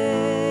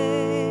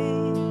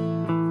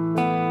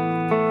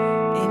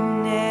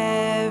 In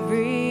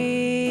everything,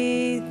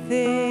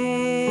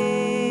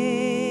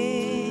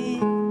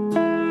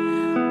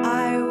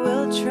 I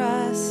will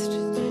trust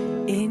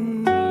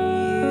in you.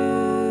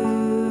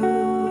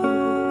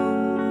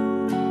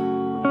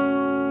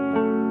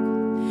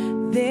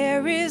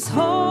 There is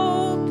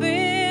hope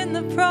in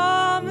the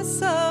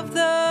promise of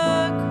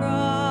the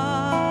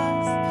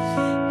cross.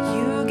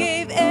 You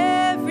gave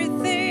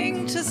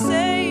everything to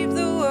save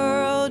the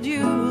world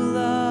you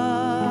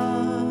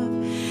love.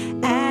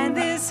 And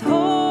this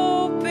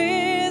hope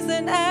is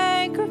an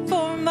anchor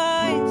for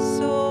my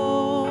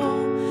soul.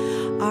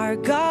 Our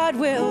God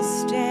will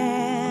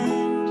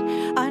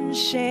stand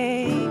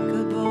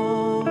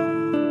unshakable.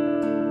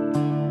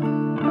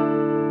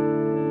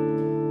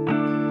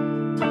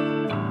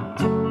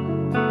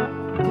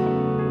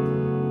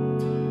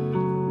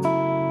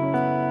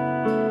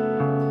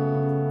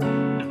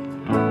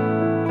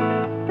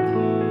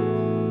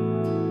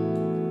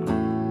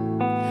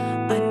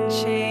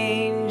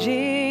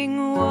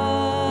 Unchanging one,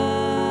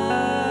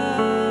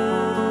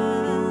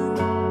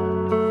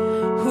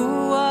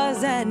 who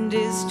was and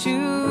is to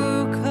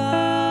come.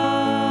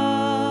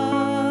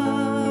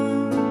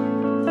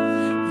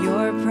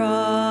 Your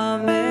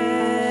promise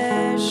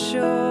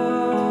sure,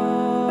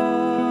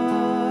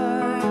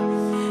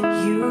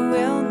 you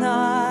will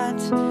not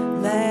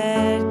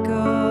let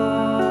go.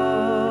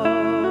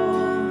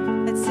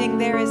 Let's sing,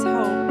 there is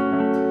hope.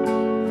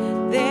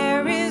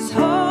 There is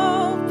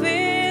hope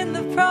in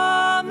the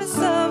promise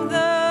of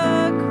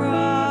the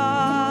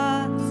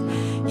cross.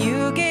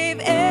 You gave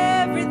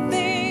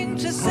everything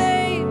to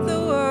save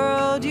the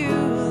world you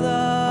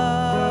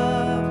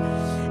love.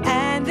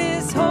 And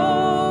this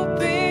hope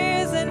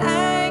is an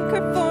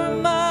anchor for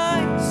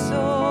my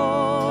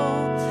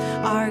soul.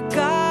 Our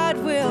God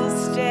will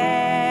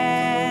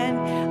stand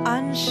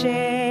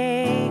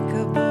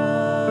unshakable.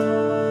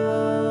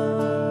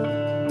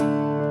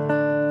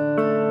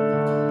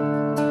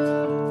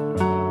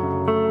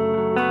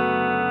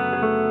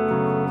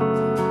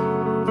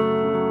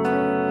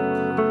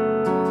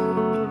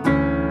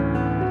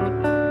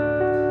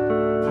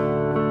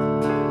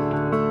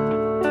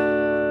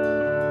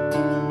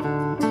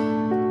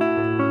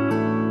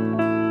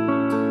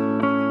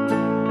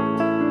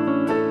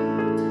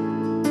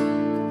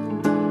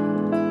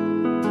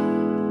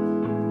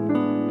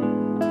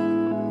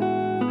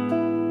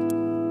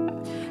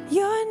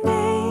 Your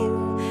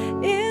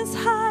name is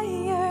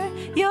higher,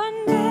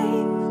 your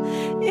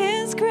name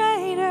is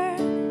greater.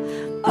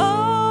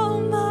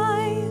 All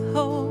my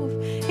hope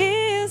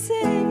is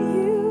in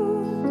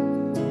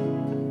you.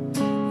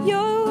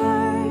 Your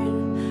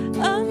word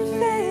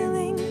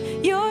unfailing,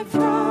 your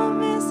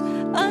promise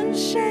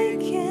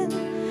unshaken.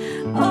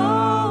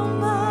 All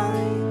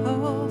my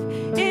hope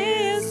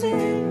is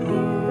in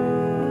you.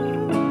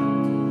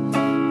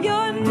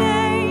 Your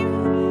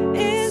name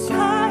is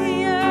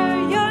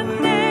higher, your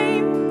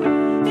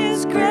name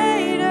is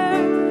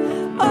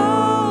greater.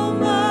 All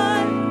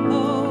my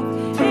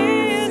hope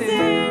is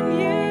in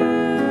you.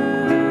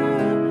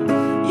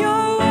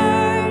 Your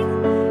word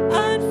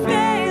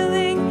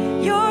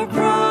unfailing, your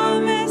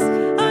promise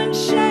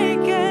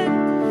unshaken.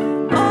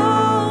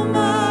 All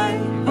my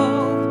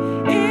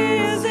hope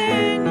is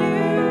in you.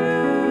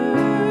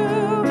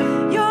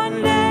 Your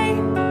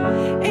name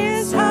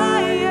is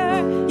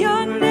higher,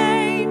 your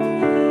name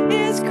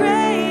is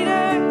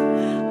greater.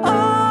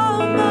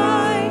 All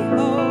my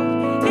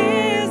hope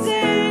is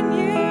in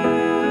you.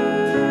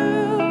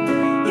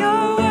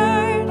 Your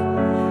word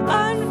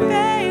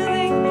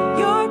unfailing,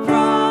 your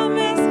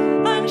promise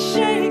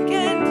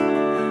unshaken.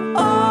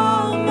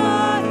 All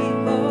my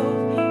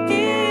hope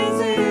is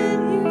in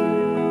you.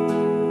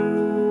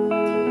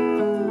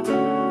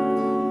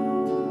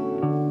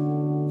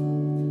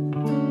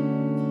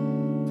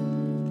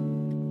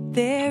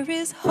 There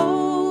is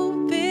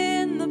hope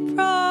in the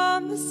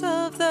promise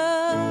of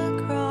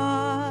the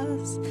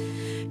cross.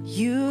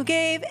 You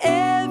gave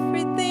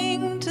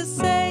everything to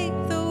save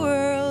the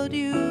world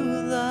you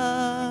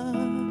love.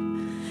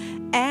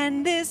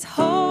 And this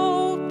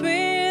hope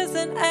is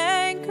an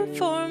anchor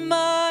for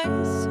my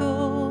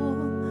soul.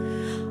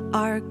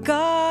 Our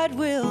God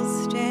will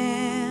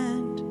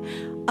stand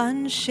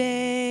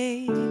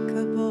unshakable.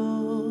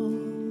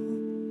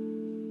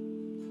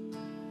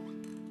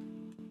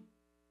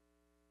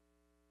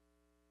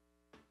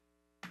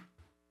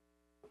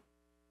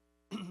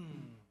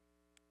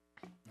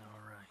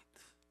 All right.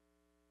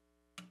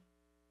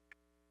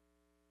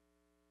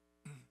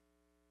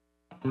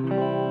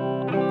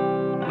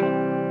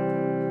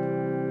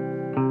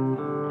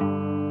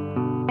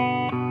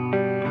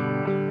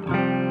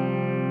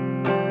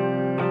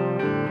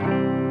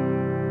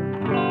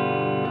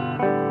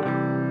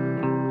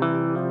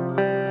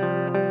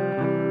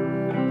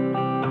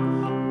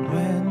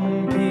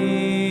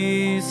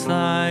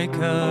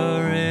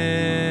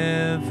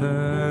 the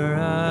river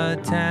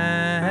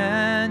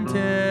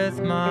attendeth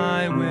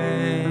my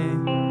way,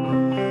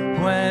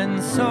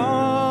 when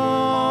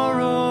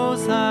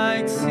sorrows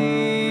like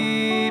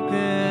sea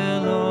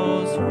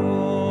billows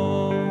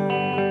roll.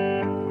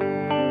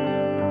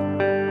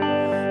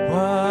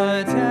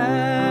 Whatever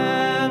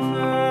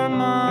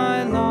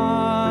my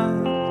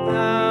lot,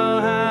 thou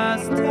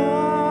hast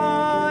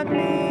taught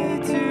me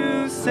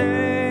to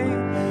say,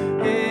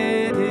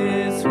 it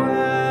is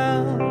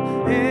well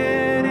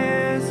with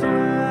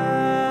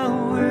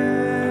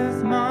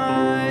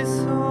my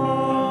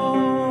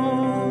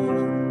soul.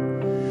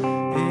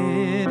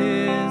 It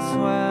is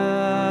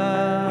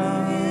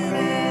well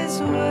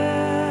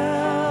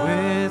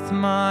with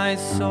my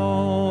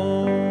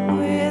soul.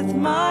 With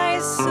my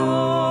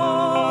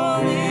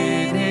soul,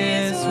 it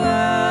is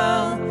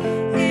well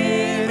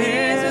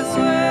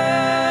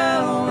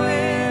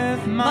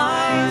with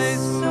my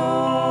soul.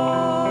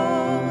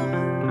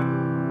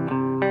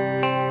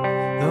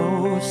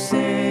 Though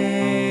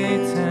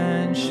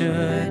Satan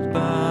should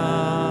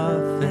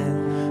buffet,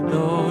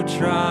 though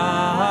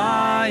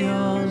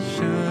trials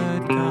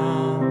should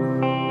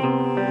come,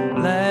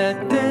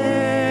 let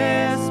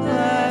this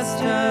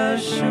blessed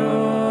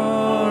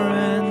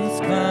assurance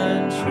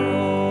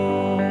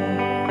control,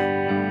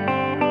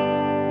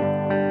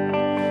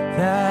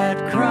 that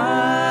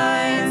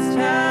Christ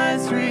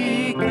has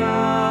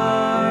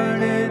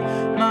regarded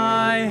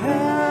my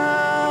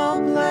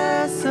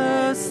helpless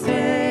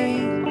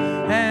estate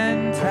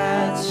and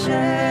has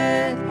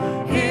shed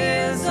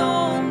his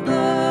own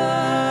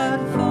blood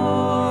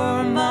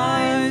for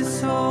my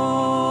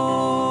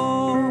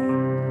soul.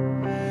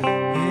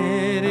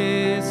 It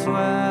is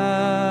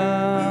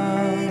well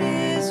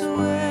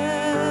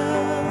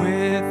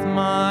with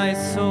my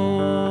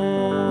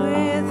soul.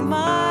 With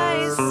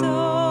my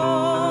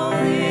soul,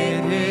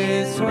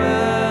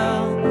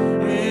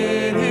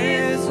 It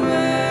is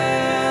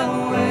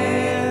well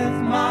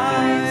with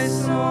my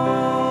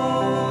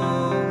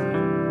soul.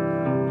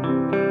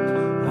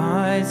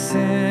 My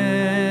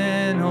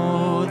sin,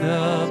 oh,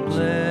 the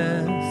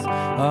bliss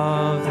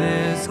of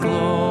this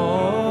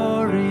glorious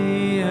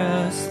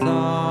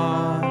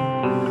thought.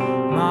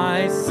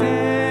 My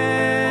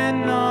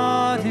sin,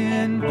 not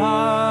in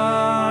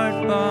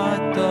part,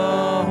 but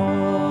the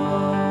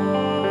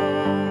whole,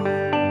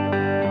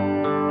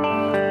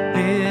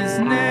 is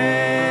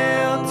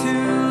nailed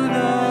to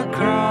the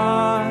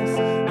cross,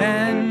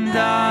 and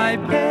I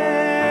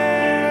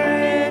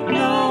bear it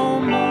no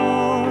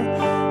more.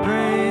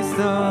 Praise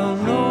the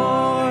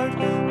Lord,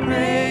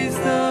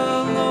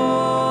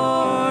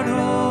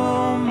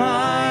 oh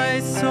my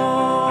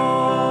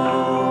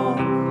soul.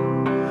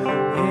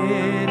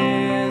 It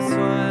is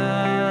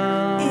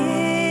well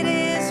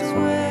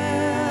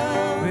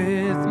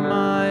with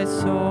my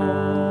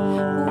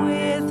soul.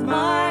 with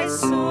my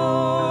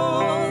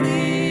soul,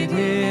 It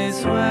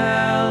is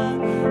well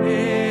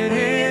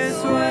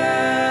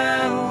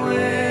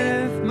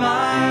with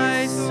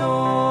my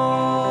soul.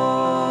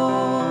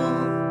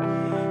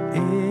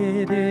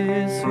 It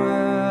is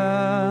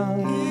well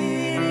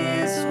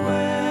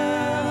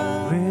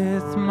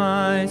with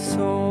my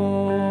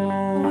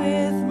soul.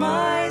 with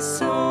my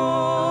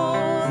soul,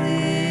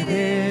 It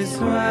is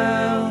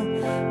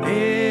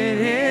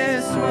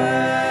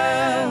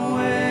well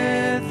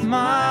with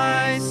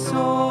my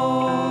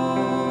soul.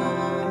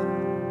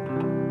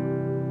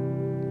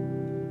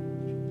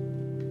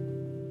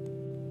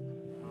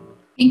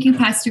 Thank you,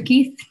 Pastor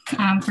Keith,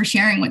 for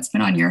sharing what's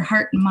been on your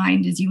heart and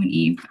mind as you and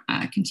Eve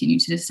continue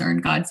to discern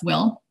God's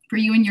will for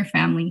you and your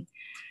family.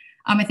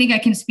 I think I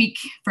can speak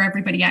for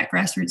everybody at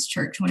Grassroots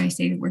Church when I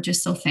say we're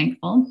just so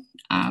thankful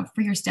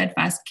for your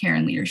steadfast care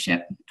and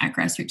leadership at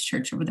Grassroots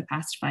Church over the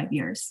past 5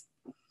 years.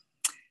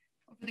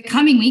 Over the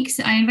coming weeks,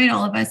 I invite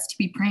all of us to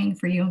be praying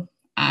for you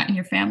and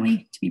your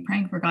family, to be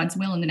praying for God's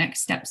will in the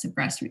next steps of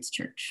Grassroots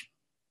Church.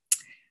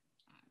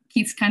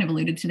 Keith's kind of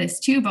alluded to this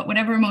too, but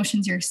whatever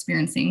emotions you're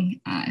experiencing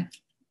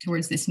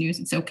towards this news,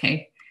 it's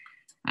okay.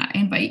 I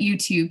invite you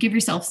to give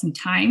yourself some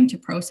time to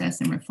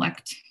process and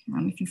reflect.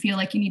 If you feel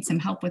like you need some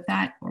help with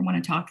that or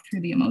want to talk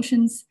through the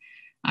emotions,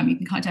 you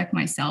can contact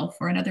myself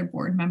or another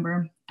board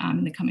member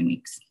in the coming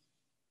weeks.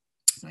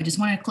 So I just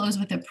want to close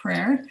with a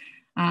prayer.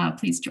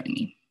 Please join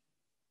me.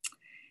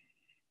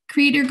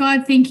 Creator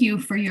God, thank you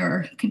for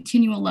your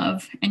continual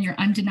love and your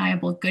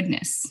undeniable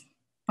goodness.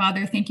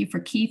 Father, thank you for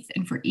Keith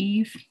and for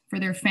Eve, for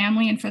their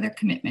family and for their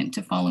commitment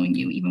to following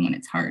you even when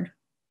it's hard.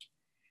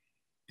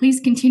 Please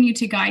continue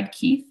to guide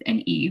Keith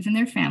and Eve and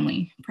their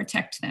family,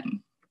 protect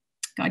them.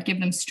 God,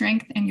 give them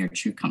strength and your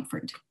true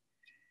comfort.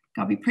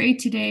 God, we pray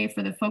today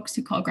for the folks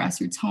who call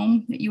Grassroots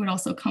home, that you would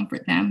also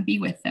comfort them, be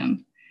with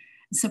them,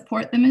 and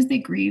support them as they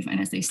grieve and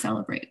as they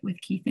celebrate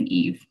with Keith and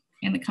Eve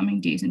in the coming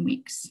days and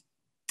weeks.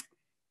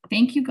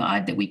 Thank you,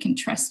 God, that we can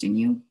trust in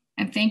you,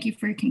 and thank you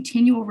for your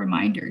continual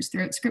reminders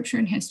throughout Scripture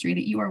and history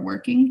that you are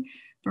working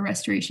for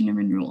restoration and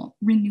renewal.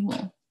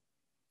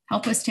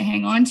 Help us to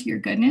hang on to your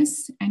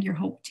goodness and your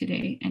hope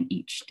today and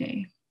each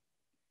day.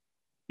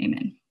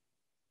 Amen.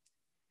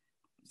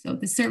 So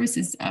the service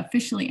is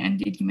officially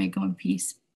ended. You may go in peace.